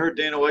 I heard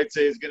Dana White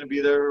say he's going to be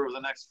there over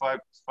the next 5-6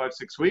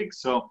 weeks,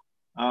 so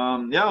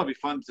it'll be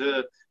fun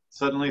to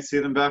suddenly see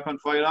them back on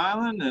Fight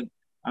Island, and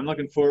I'm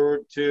looking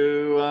forward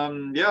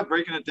to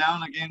breaking it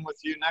down again with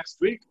you next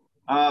week.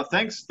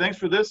 Thanks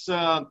for this.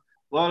 A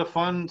lot of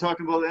fun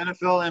talking about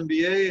NFL,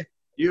 NBA,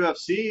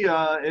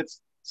 UFC.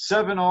 It's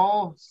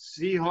 7-all,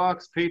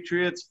 Seahawks,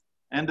 Patriots,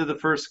 end of the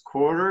first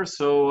quarter.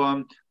 So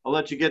I'll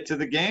let you get to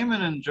the game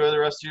and enjoy the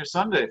rest of your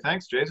Sunday.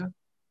 Thanks, Jason.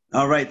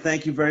 All right.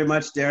 Thank you very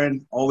much,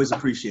 Darren. Always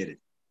appreciate it.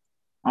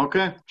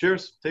 Okay.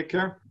 Cheers. Take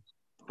care.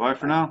 Bye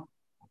for now.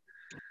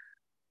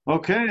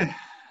 Okay.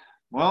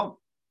 Well,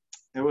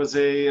 it was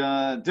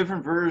a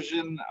different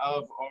version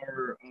of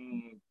our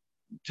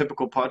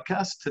typical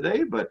podcast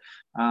today, but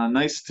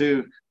nice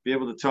to be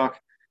able to talk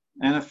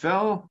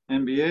NFL,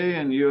 NBA,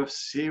 and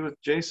UFC with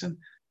Jason.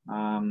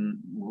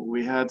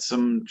 We had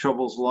some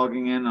troubles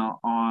logging in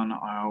on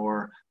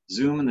our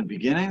Zoom in the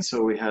beginning,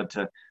 so we had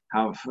to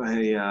have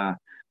a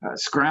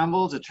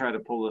scramble to try to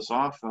pull this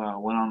off.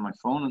 Went on my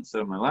phone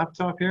instead of my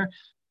laptop here,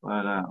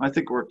 but I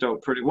think it worked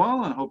out pretty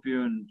well, and I hope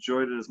you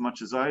enjoyed it as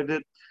much as I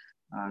did.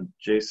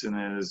 Jason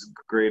is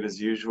great as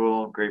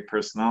usual, great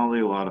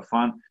personality, a lot of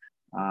fun.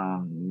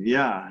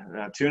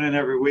 Tune in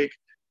every week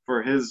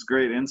for his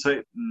great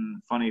insight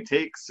and funny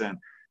takes and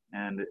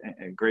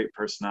a great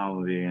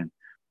personality. And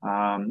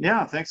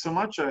thanks so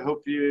much. I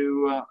hope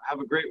you have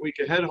a great week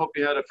ahead. Hope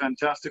you had a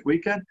fantastic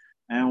weekend,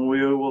 and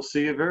we will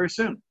see you very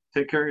soon.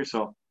 Take care of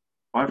yourself.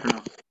 Bye for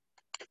now.